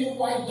seen any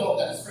white dog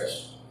that is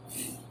fresh.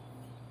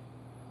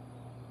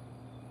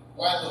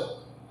 White dog.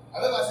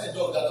 I've never seen a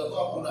dog that does not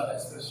have owner that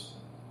is fresh.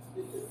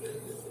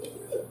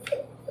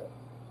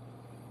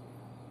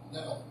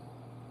 Never.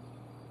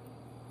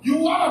 You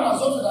have an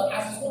assumption that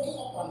as he's walking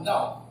up and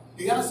down,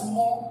 he has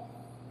more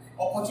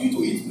opportunity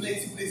to eat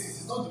plenty places.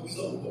 It's not the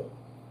wisdom of God.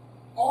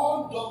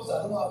 All dogs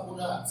that don't have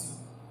owner are team.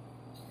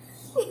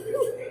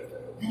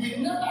 You will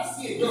never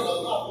see a dog that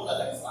does not have owner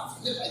that is fast.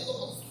 You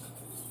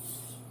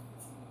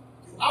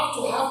have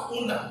to have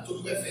owner to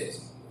be perfect.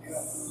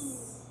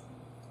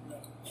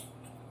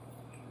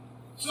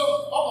 So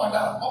up and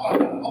down.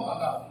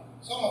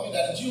 Some of you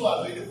that Jew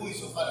are ready who is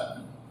your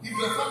father. If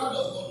your father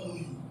does not know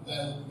you,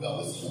 then you are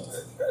wasting your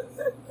time.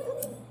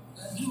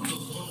 And Jew does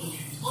not know you.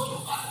 He's not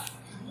your father.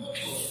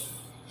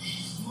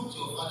 He's not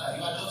your father.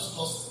 You are just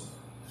lost.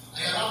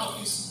 And you are not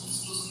talking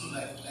slow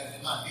like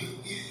a man.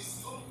 He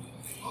is not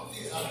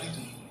happening to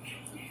you.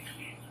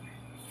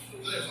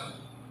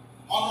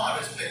 Honor and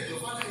respect. Your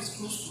father is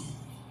close to you.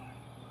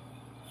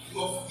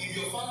 If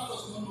your father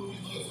does not know you,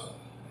 he's not your father.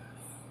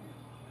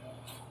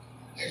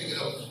 Get it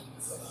out.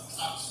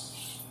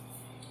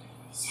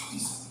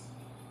 Service.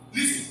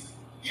 Listen,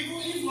 even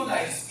if not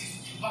that is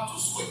about to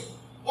swear,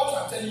 what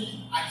I'm telling you,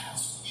 I can. If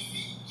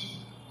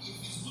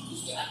it's good to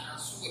swear, I can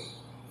swear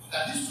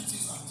that these two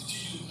things I'm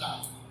teaching you now,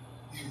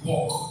 they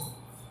work.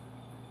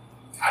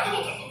 I don't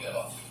know what I'm talking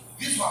about.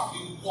 This one,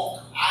 they work.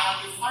 I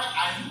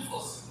do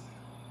first.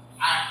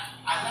 I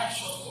like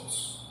shortcuts.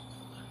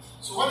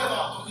 So whenever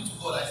I'm talking to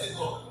God, I say,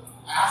 God,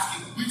 I ask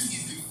him, which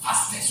is the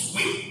fastest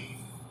way?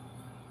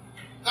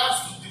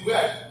 That's the way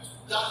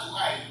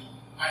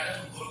I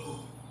let God go.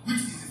 Which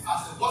is the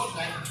fastest? What should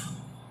I do?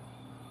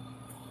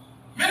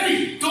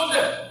 Mary told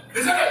them,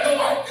 they said, I don't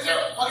mind. They said,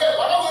 okay,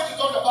 we're not going to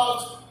talk about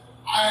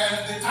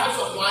the types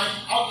of wine.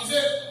 He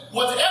said,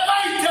 whatever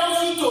he tells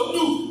you to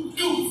do.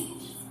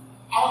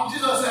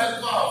 Jesus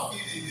said, God,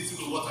 feed this is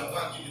what I'm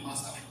going to give you,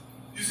 master.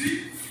 You see,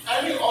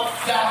 any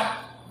other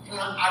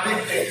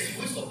arrangement is a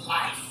waste of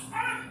life.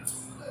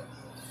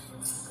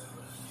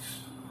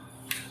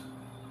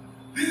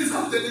 This is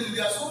I'm telling you,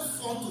 they are so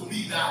fun to me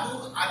that I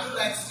don't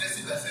like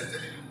stressing myself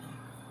telling you.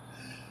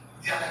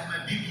 They are like my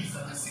babies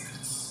and my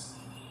secrets.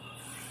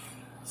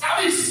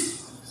 Service.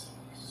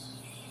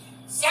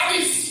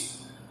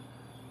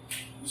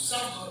 You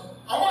serve God.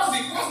 And what's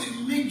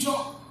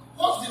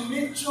the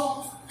major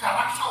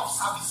character of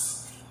service?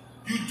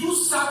 You do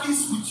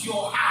service with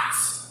your heart.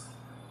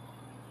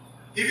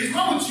 If it's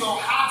not with your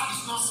heart,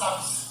 it's not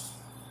service.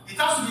 It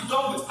has to be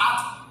done with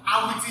heart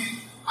and with it.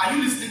 Are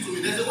you listening to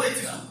me? There's a way it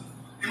is.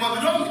 It must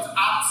be done with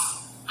heart,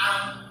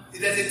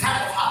 and there's a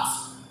type of heart.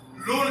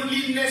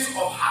 Loneliness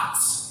of heart.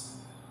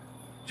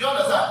 Do you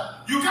understand?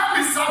 You can't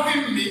be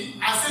serving me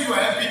and say you are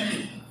helping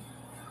me.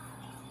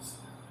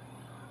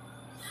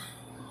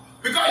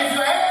 Because if you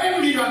are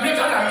helping me, you are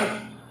greater than me.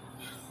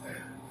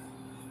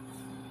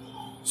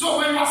 So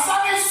when you are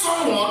serving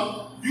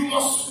someone, you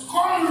must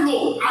come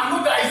low and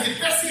know that it's the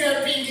person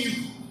helping you.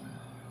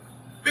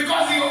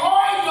 Because the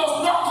oil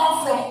does not come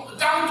from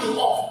down to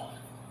up.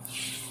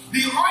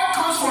 The oil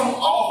comes from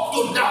up to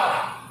down.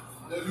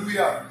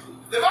 Hallelujah.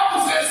 The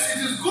Bible says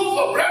it is good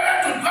for brethren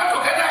to dwell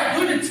together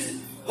in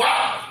unity.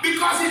 Why?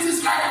 Because it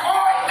is like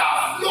oil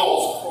that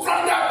flows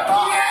from the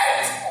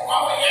head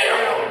of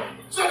Aaron.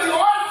 So the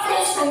oil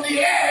flows from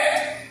the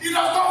head, it does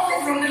not flow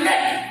from the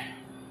leg.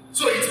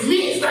 So it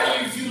means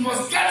that if you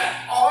must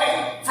get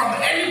oil from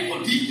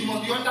anybody, you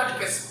must be under the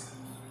person.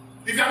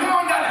 If you are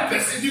not under the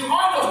person, the oil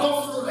does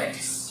not flow like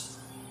this.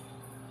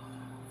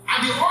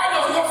 And the oil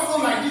does not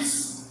flow like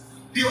this.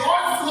 The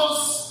oil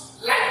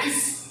flows like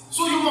this.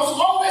 So you must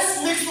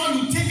always make sure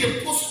you take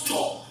a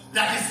posture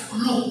that is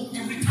low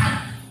every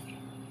time.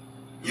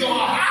 Your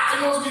heart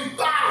must be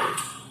bowed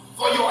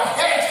for your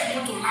head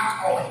not to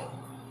lack oil.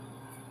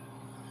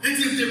 It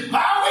is the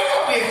bowing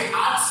of the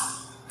heart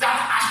that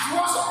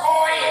assures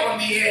oil on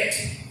the head.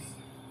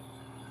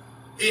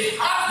 A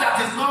heart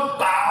that is not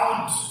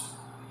bound,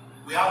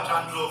 we have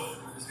dandruff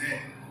on his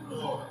head.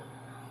 No.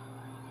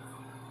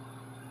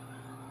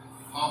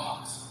 our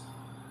hearts.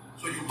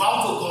 So you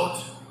bow to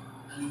God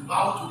and you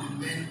bow to the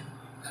men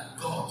that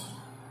God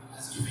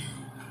has given you.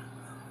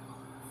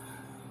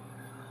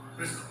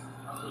 Praise God.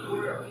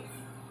 Hallelujah.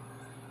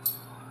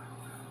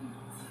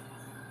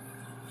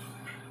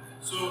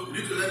 So you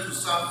need to learn to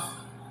serve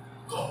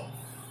God.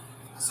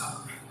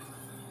 Serve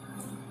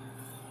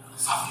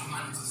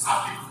humanity,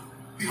 serve people.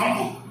 Be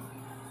humble.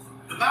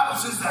 The Bible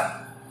says that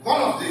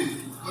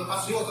when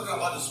Pastor was talking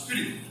about the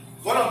Spirit,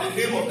 one of the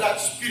name of that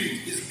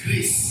Spirit is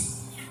grace.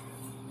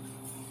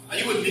 Are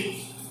you with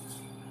me?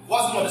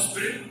 What's the name of the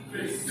Spirit?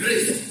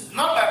 Grace.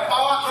 Not by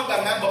power, not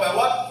by man, but by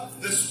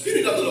what? The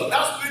Spirit of the Lord.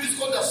 That Spirit is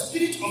called the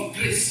Spirit of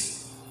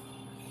grace.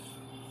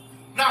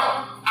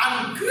 Now,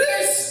 and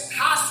grace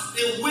has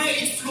a way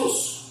it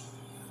flows.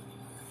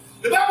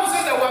 The Bible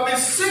says that we have been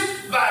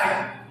saved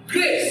by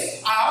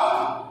grace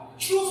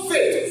through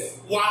faith.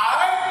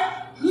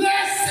 Why?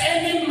 Lest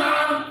any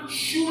man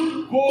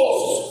should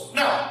boast.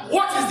 Now,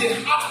 what is the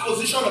heart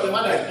position of the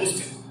man that is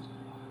boasting?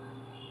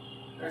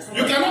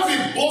 You cannot be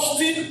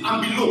boasting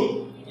and be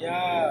low.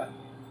 Yeah.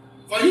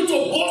 For you to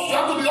boast, you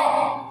have to be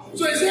up.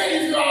 So he said,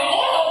 if you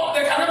are up,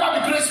 there can never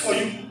be grace for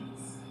you.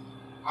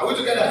 Are we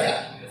together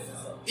here?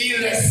 He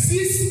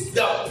resists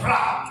the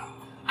proud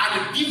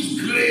and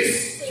gives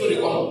grace to the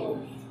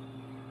humble.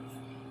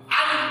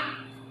 And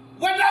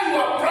whether you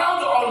are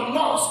proud or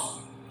not,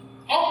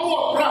 humble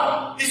or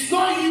proud, it's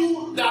not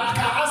you that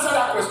can answer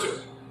that question.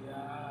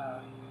 Yeah.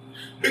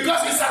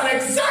 Because it's an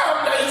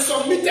exam that you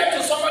submitted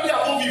to somebody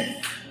above you.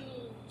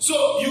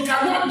 So you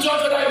cannot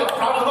judge whether you are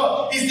proud or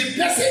not. It's the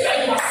person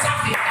that you are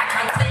serving that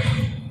can take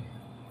you.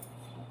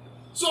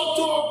 So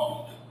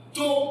to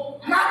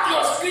mark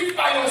your street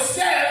by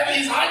yourself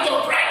is hide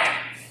your pride.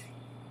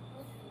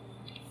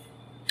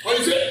 When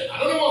you say, I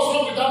don't know what's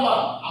wrong with that man.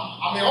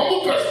 I'm a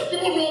humble person.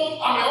 People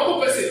know I'm a humble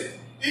person.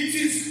 It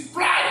is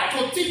pride to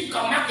think you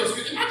can mark your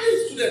street. Imagine a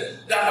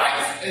student that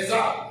writes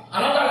exam.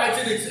 Another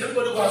writing it.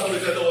 Everybody goes to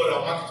the don't worry,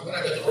 I'll mark it when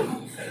I get home.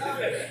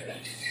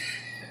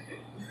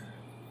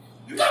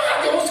 You can't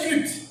have your own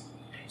script.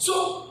 So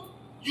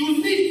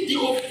you need the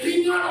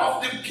opinion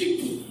of the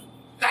people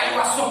that you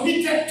are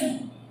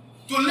submitted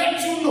to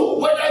let you know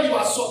whether you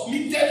are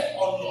submitted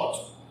or not,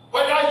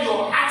 whether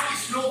your heart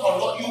is low or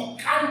not. You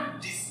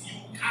can't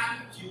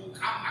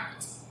mark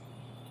it.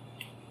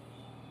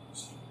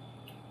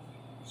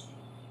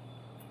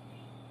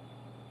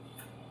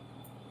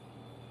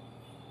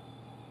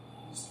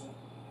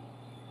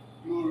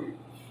 Glory.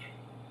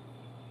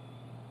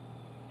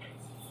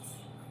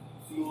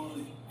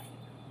 Glory.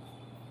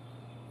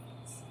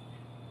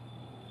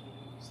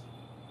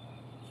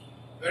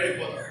 Very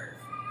important.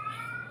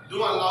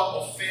 Don't allow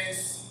offense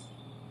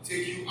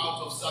take you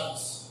out of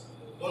service.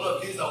 One of the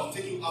things that will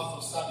take you out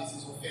of service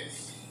is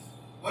offense.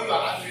 When you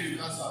are angry, you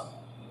can't serve.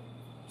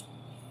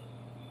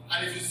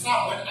 And if you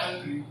serve when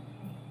angry,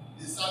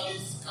 the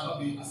service cannot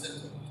be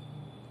accepted.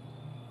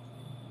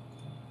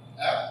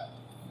 Yeah?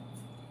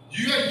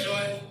 Do you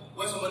enjoy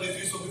when somebody is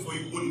doing something for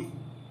you only?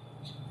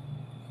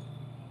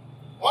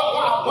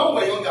 When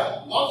we were younger,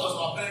 what does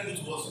our parents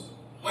do to us?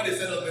 When they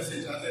send us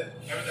message and say,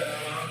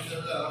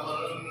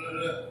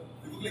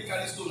 you quickly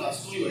carry stone and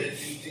stone your head.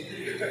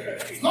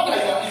 It's not that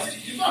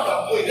it's not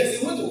about going,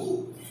 there's a way to go.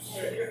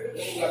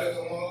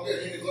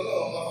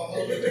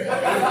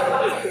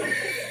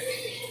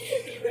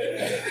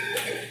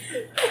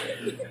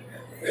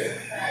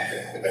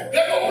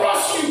 They will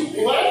brush you,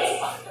 right?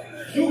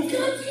 You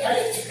can't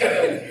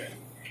hide.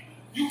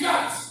 You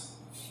can't.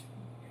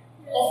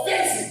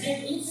 Offense is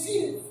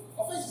dangerous.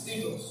 Offense is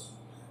dangerous.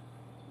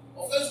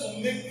 Offense will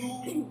make you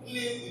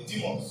play with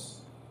demons.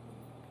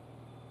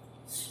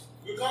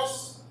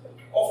 Because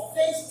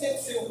offense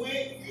takes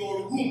away your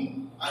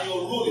room and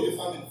your role in the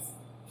family.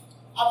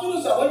 I told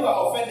you that when you are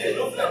offended, you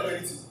don't feel like doing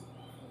anything.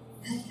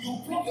 You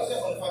block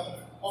yourself from the family.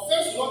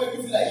 Offense will not make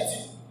you feel like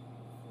eating.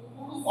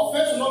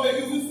 Offense will not make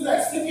you feel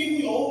like sleeping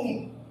in your own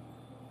room.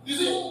 You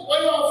see, when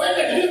you are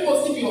offended, you don't go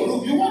sleep in your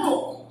room.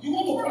 You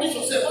want to punish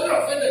yourself. When you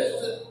are offended,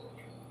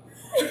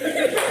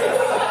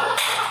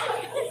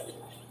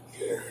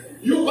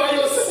 you by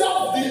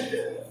yourself,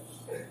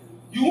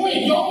 you want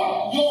your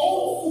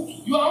own food.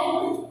 You are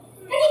hungry.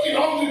 Not that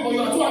you're hungry, but you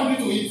are too hungry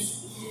to eat.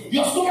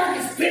 Your stomach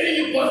is paining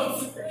you, but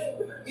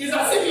it's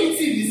as if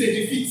eating is a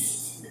defeat.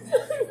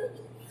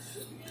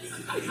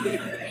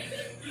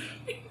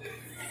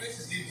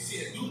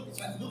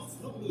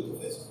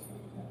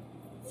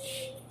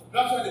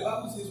 That's why the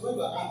Bible says when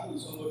you are angry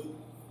with somebody,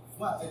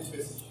 go and tell the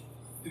person.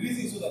 The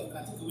reason is so that you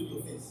can take away the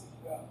offense.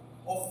 Yeah.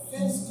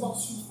 Offense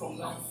cuts you from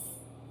life.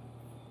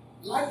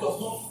 Life does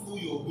not flow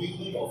your way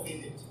when you are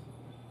offended.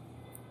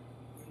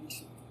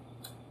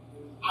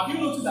 Have you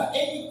noticed that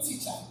any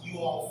teacher you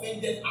are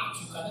offended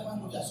at, you can never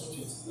know their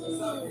subject? You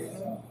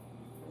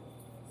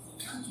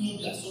can't know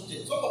their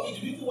subject. Some of you,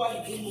 the reason why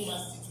you don't know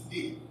maths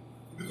today,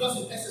 because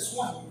in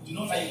SS1 you did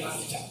not like a maths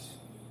teacher.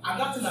 And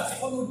that thing has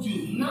followed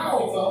you. Now,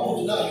 if you are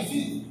old now, you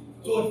see,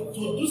 to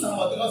do some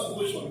material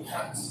equation, you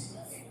can't.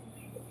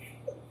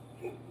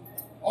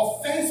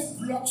 Offense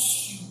blocks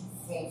you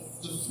from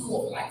the flow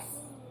of life.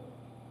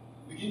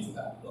 begin to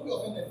die. Don't be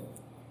offended.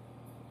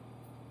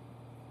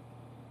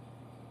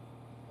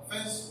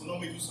 Offense will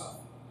not make you serve.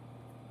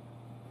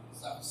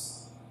 Service.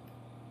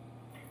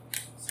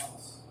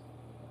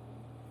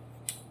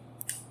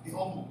 Be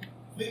humble.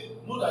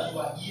 Know that you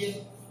are here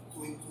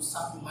to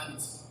serve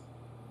humanity.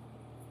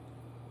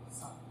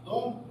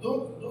 Don't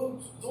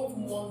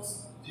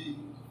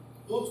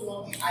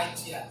want the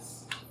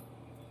ideas.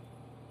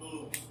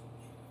 No.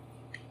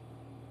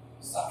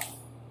 Serve.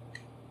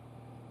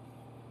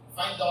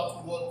 Find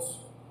out what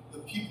the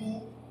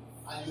people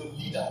and your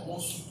leader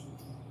wants you to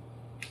do,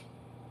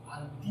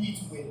 and do it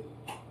well.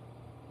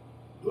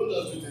 Don't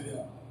just do it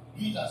anyhow.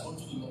 Do it as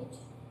unto the Lord.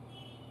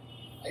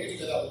 Are you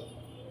together with me?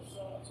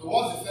 So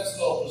what's the first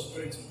law of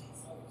prosperity?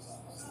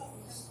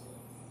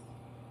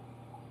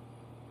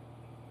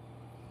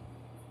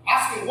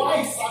 Ask him, why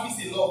is service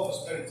a law of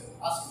prosperity?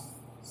 Ask him.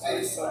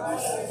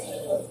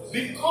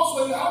 Because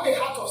when you have a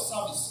heart of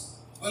service,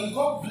 when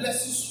God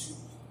blesses you,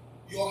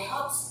 your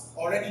heart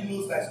already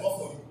knows that it's not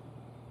for you.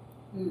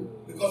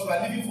 Because you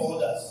are living for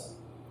others.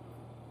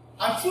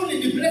 And truly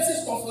the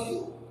blessings come for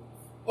you.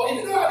 But if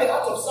you don't have a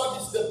heart of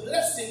service, the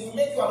blessing will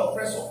make you an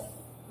oppressor.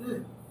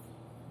 And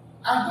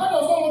God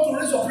does not want to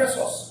raise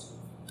oppressors.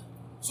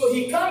 So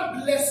he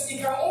can't bless, he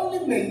can only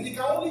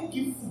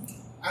give food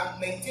and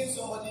maintain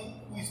somebody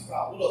who is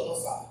proud, who does not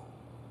serve.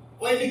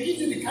 But if he gives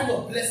you the kind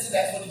of blessing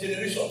that's for the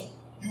generation,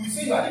 you will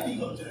say you are the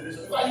king of the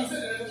generation. If you say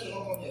the generation should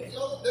not come here,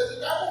 there's a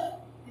guy,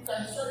 you can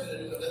destroy the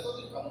generation, there's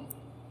nothing you can do.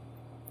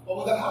 But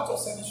with a heart of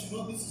service, you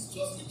know this is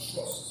just a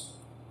trust.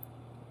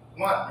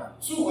 1.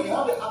 2, when you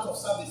have a heart of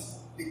service,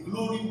 the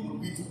glory will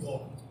be to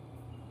God.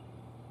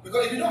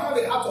 Because if you don't have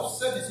a heart of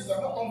service, if you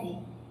are not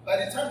humble, by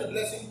the time the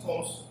blessing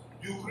comes,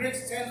 you create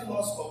 10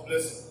 laws of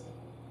blessing.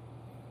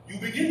 You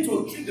begin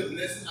to treat the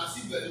blessing as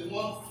if you are the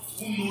one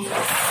who knows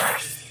how to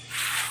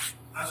bless.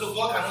 And so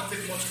God cannot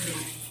take much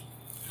glory.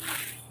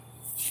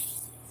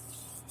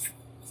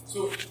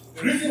 So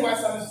the reason why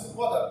service is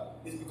important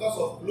is because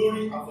of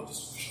glory and for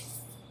distribution.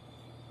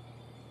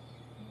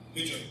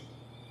 Major.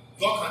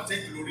 God can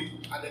take glory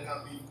and there can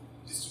be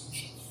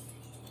distribution.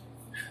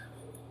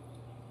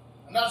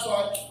 And that's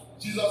why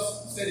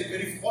Jesus said a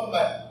very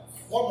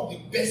one of the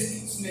best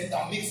statements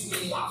that makes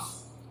me laugh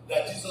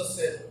that Jesus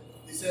said.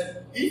 He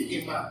said, if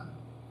a man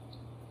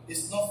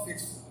is not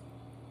faithful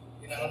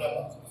in another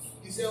matter,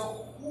 he said,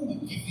 who will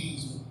give you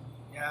his own?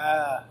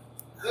 Yeah.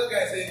 That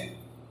guy said,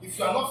 if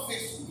you are not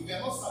faithful, if you are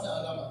not serving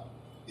another man,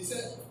 he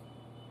said,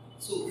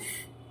 so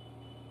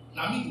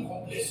now me will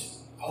come bless you.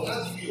 I will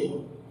not give you your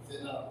own. He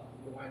said, no,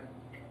 you're fine.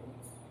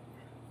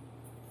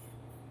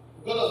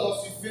 God does not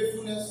see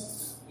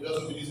faithfulness, he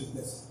doesn't release his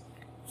blessing.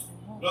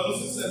 He doesn't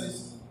see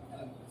service.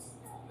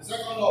 The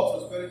second law of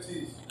prosperity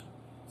is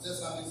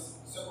service.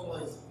 The second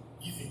one is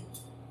giving.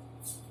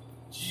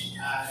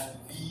 Giving.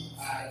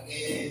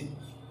 Giving.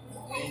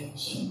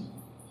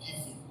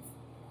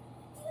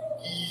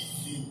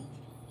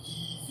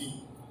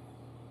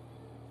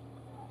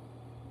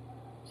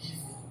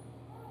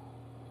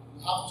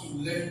 You have to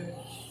learn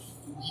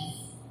to give.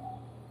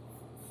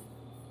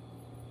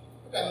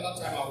 Maybe another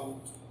time I will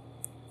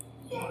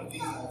do one of the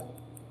things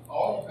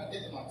or you can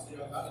take the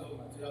materials, I don't know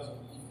materials of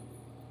giving.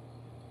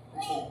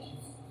 Make sure you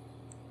give.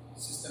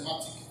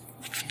 Systematic.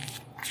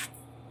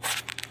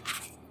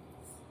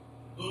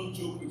 Don't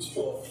joke with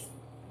your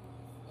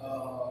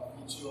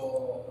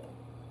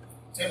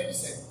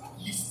 10%, at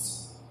least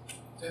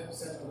 10%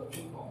 of your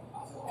income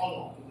as an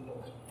honor to the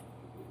Lord.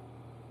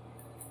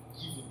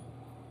 Giving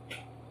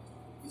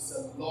is a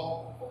law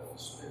of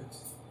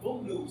prosperity. Don't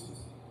play with it.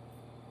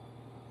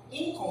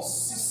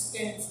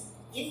 Inconsistent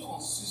giving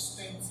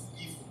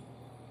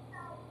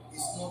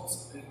is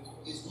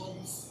not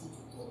useful to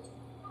God.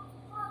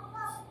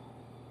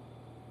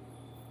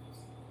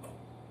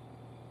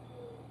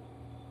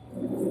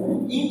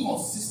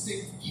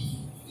 Inconsistent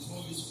giving is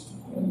not useful to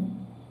God.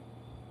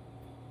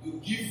 You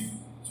give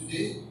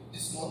today,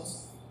 this month,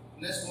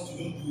 next month you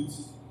don't do it.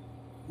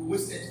 You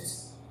wasted it.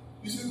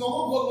 You see, because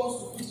what God wants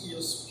to put in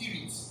your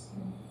spirit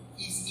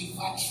is a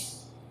virtue.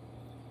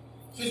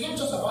 So it's not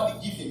just about the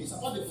giving, it's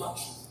about the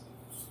virtue.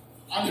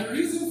 And the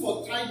reason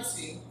for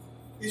tithing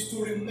is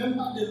to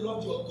remember the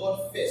Lord your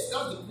God first.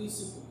 That's the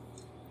principle.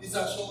 Is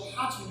that your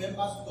heart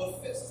remembers God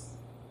first.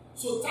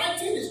 So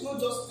tithing is not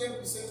just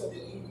 10% of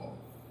your income.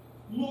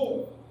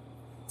 No.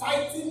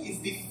 Tithing is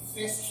the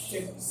first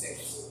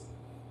 10%.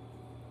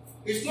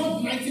 It's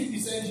not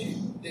 90%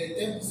 you,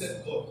 then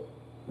 10% God.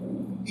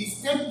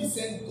 It's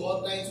 10%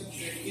 God,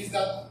 90%. Is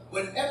that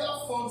whenever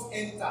funds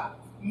enter,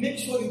 make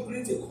sure you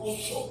create a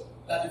culture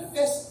that the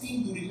first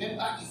thing you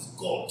remember is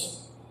God.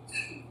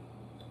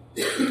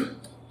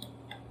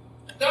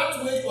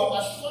 That way you have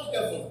assured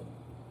heaven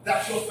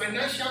that your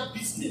financial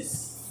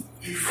business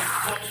is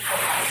God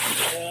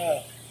for.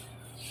 Yeah.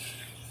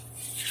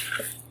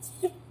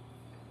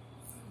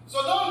 So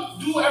don't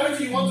do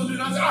everything you want to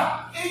do and say, I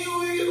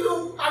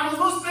must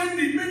not spend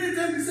the many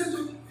 10% to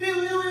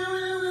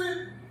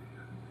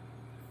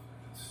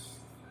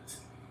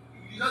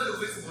you don't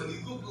waste money.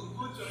 Go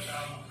church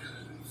and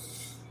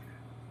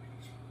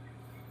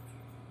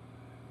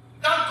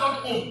that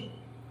own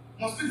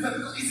must be different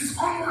because it is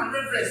honor and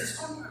reverence. It's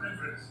honor and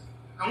reverence.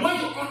 And when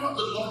you honor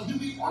the Lord,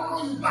 He will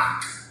honor you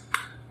back.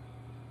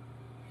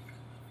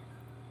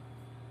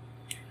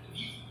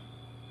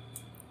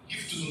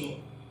 Give to the Lord.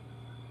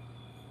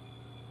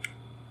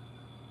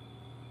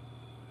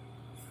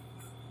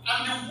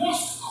 And the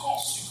worst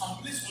curse you can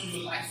place on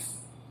your life,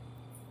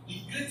 the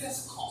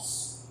greatest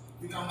curse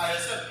you can by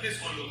yourself place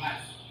on your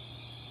life,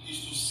 is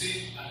to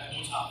say that I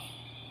don't have.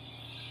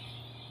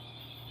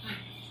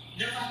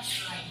 Never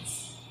try it.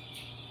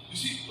 You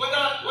see, whether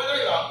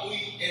you are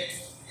owing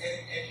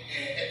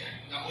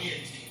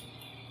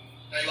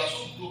that you are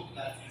so broke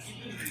that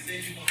even if they say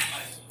you don't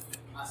fight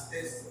as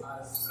test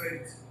as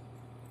credit,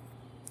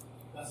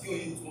 that's your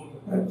tomorrow.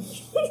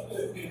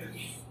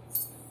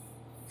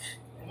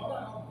 No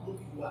matter how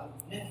broke you are,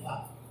 never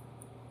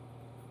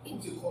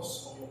put a curse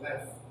on your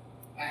life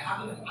by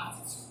having an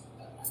attitude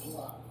that I don't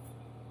have.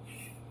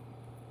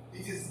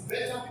 It is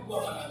better people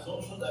have an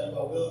assumption that you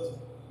are wealthy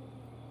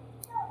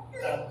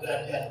than they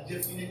are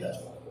definite that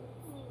you are.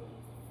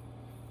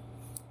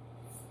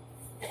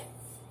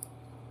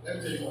 Let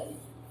me tell you what.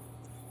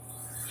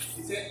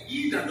 He said,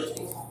 he that does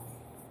not have,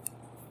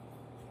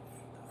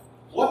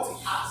 what he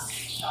has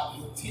shall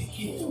be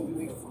taken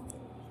away from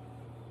him.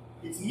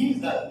 It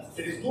means that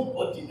there is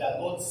nobody that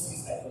God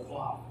sees that does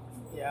not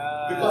have.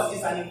 Yeah. Because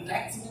it's an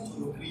indictment to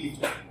your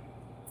creator.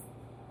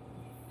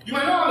 You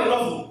might not have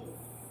enough,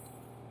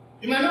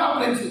 you might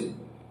not have plenty,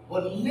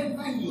 but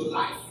never in your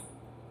life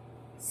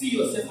see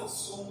yourself as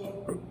someone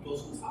who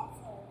doesn't have.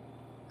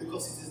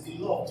 Because it is the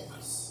law of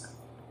decrease.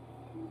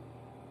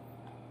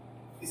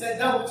 He said,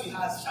 that which he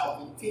has shall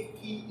be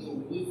taken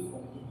away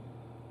from him,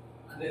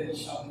 and then he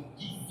shall be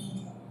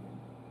given.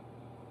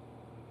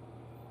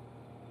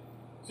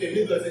 So if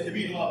you say, Shebi,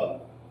 you don't have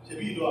it.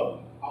 Shebi, you don't have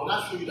it. I will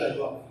not show you that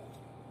you have it.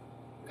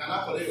 You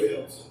cannot collect your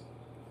health.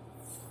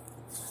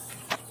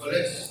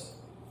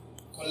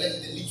 Collect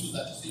the little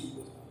that you say you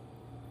got.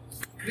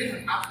 Create an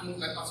atmosphere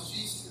like Pastor G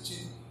is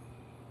preaching.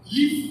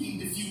 Live in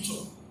the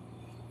future.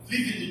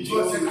 Live in the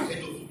joy set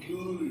ahead of you. Do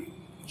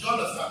you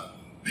understand?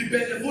 Be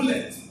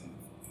benevolent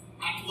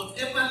at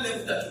whatever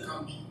level that you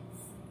can be.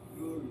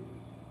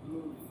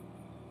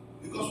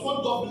 Because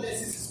what God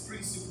blesses is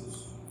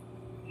principles,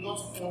 not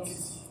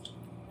quantity.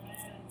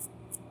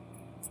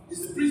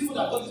 It's the principle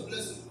that God is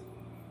blessing.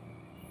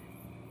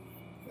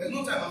 There's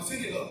no time, I'm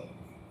saying it all.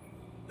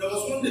 There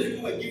was one day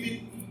people were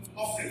giving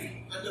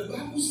offering, and the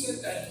Bible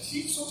said that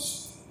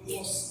Jesus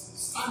was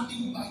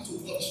standing by to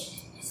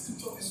watch. The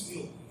scripture is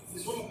real.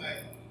 It's one of my,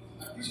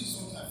 I preach it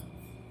sometimes.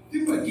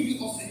 People are giving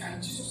offering,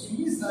 and Jesus, it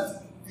means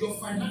that your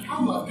finance,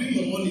 how you are doing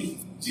your money,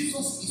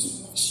 Jesus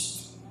is watching.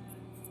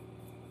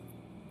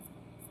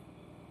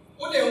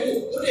 What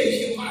they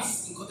hear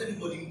mass in what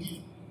everybody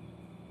give,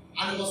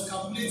 and he was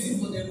calculating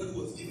what everybody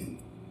was giving.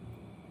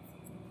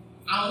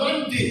 And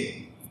one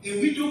day,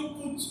 a widow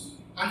put,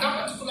 and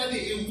that particular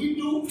day, a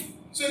widow.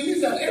 So it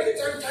means that every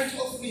time tithe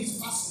offering is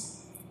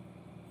passing,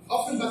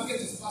 offering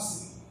basket is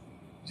passing,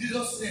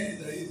 Jesus said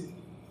there is.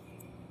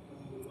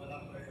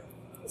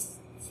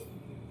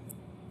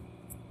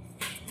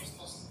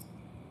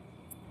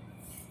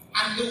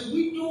 And the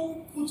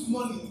widow put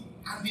money,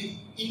 and in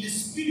the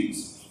spirit,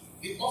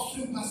 the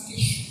offering basket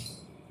shook.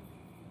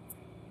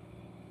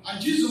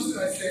 And Jesus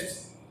Christ said,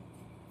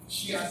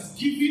 she has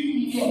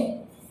given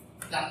more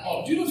than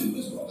all. Do you know the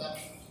reason of that?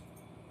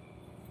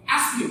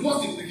 Ask me,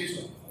 what's the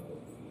implication?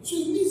 So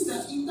it means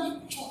that in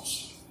that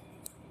church,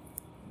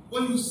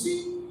 when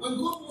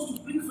God wants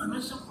to bring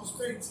financial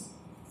prosperity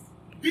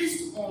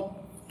based on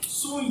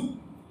sowing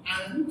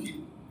and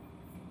reaping,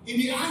 in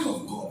the eye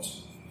of God,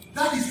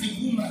 that is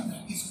the woman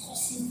that is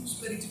causing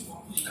prosperity to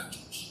happen in that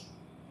church.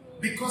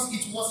 Because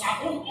it was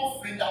her own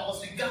offering that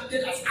was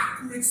regarded as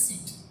accurate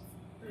seed.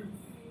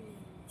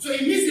 So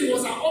it means it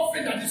was her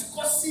offering that is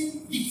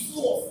causing the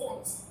flow of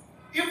funds.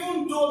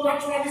 Even though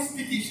naturally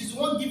speaking, she's the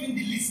one giving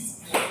the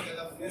list.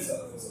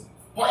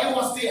 But it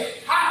was the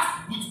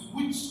heart with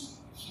which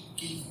she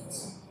gave it.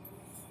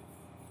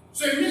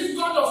 So it means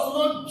God does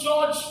not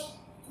judge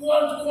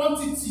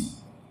quantity.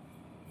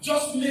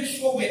 Just make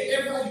sure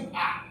wherever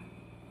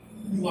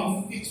you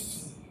are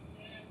faithful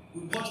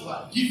with what you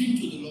are giving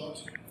to the Lord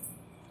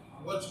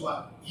and what you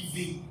are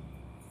giving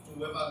to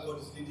whoever God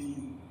is leading you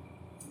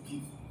to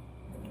give.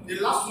 The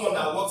last one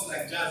that works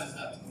like jazz is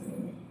that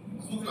I'm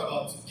talking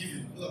about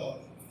giving, not about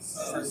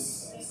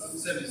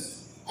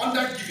service.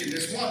 Under giving,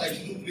 there's one that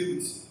you don't play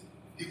with.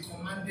 The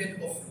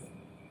commanded offering.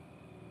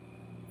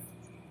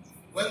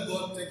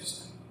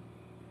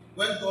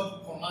 When God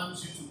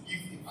commands you to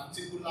give a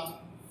particular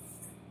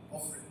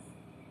offering,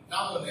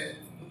 that one there,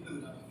 don't play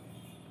with that.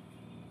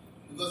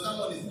 Because that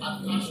one is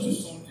attached to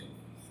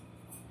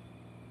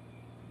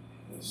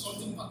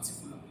something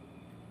particular.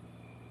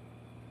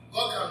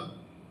 God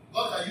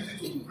can use it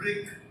to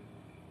break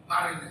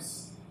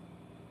barrenness.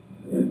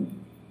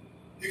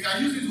 He can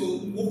use it to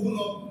open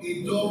up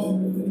a door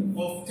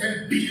of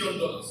 $10 billion.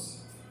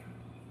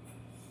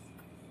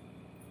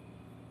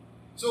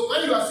 So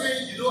when you are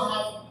saying you don't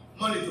have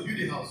money to build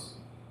a house,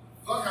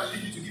 God can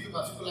lead you to give a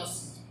particular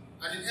seed,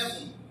 And in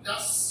heaven, that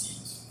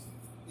seed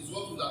is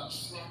what will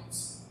attract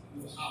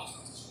your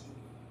house.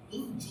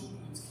 Don't joke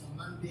with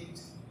commanded.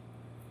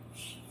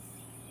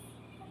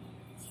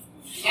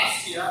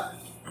 Last year,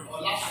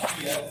 or last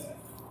 2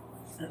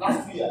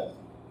 years,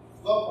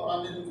 God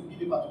commanded me to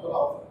give a particular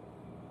offering.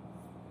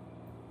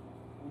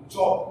 With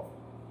joy.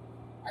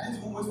 I didn't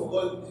even wait for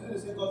God. You know, they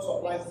say God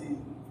supplies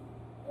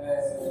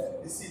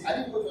the seed. I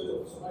didn't wait for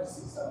God to supply the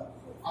seed.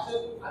 I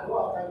said, I don't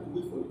have time to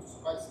wait for you to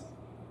supply seed.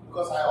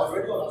 Because I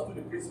already understood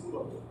the principle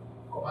of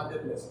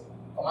commanded blessing,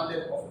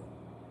 commanded offering.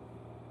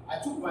 I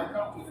took my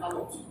car to the car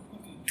lot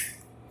quickly.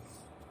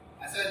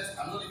 I said,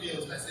 I'm not leaving here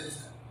until I say this.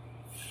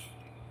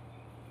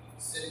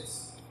 Said it.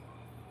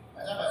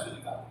 By the time I took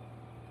the car,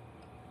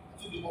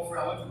 I took the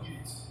offering, I went to give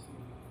it to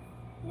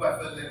who I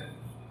felt then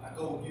I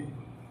God will give.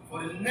 For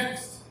the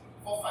next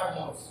 4 or 5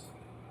 months,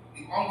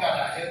 the hunger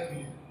that helped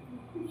me,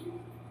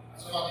 I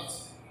suffered it.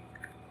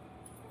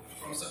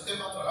 From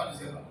September to around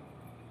December.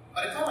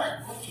 By the time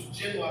I got to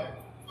January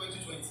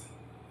 2020,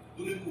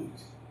 during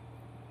COVID,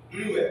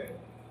 during where?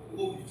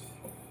 COVID.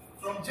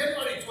 From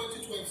January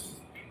 2020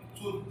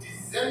 to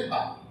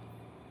December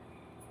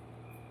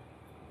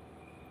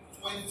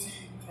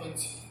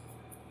 2020,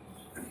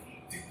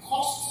 the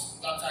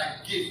cost that I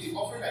gave, the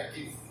offering I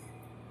gave,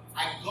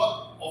 I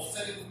got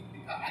offsetting.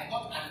 I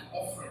got an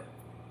offering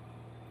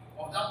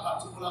of that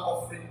particular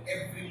offering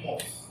every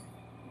month.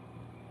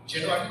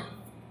 January,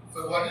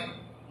 February,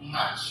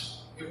 March,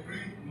 April,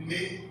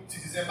 May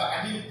to December.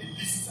 I mean the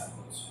list I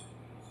got.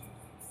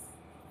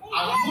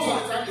 And most of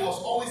the time it was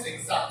always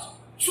exact.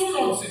 2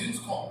 months it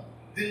didn't come.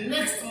 The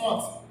next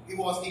month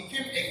it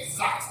came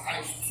exact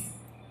times 2.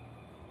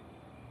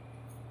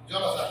 Do you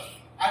understand?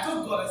 I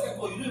told God, I said,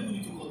 God, you don't even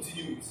need to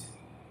continue it.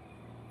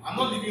 I'm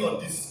not living on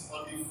this,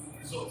 on the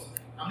result.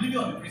 I'm living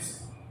on the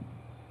principle.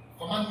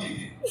 Command me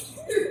again.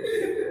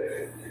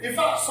 In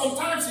fact,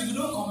 sometimes if you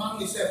don't command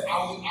me, say, I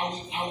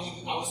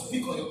will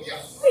speak on your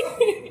behalf.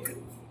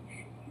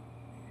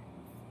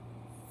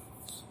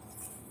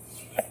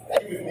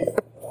 Are you with me?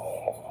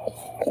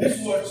 These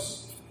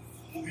words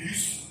will be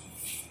useful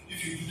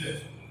if you do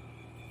them.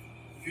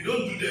 If you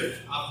don't do them,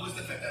 I've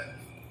wasted my time.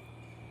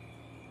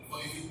 But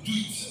if you do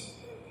it,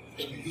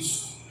 it will be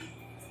useful.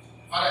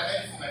 Father,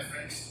 thank you for my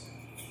friends.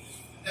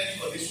 Thank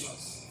you for these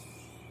ones.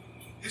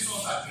 These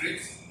ones are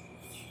great.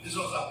 These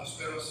ones are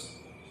prosperous.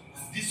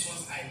 And these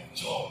ones are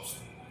enjoyed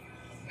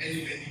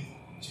many, many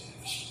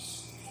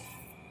generations.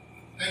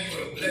 Thank you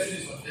for your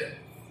blessings on them.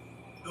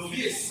 There will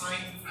be a sign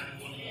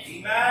and wonder.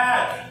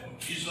 Amen. In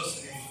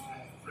Jesus' name,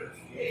 I pray.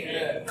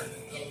 Amen.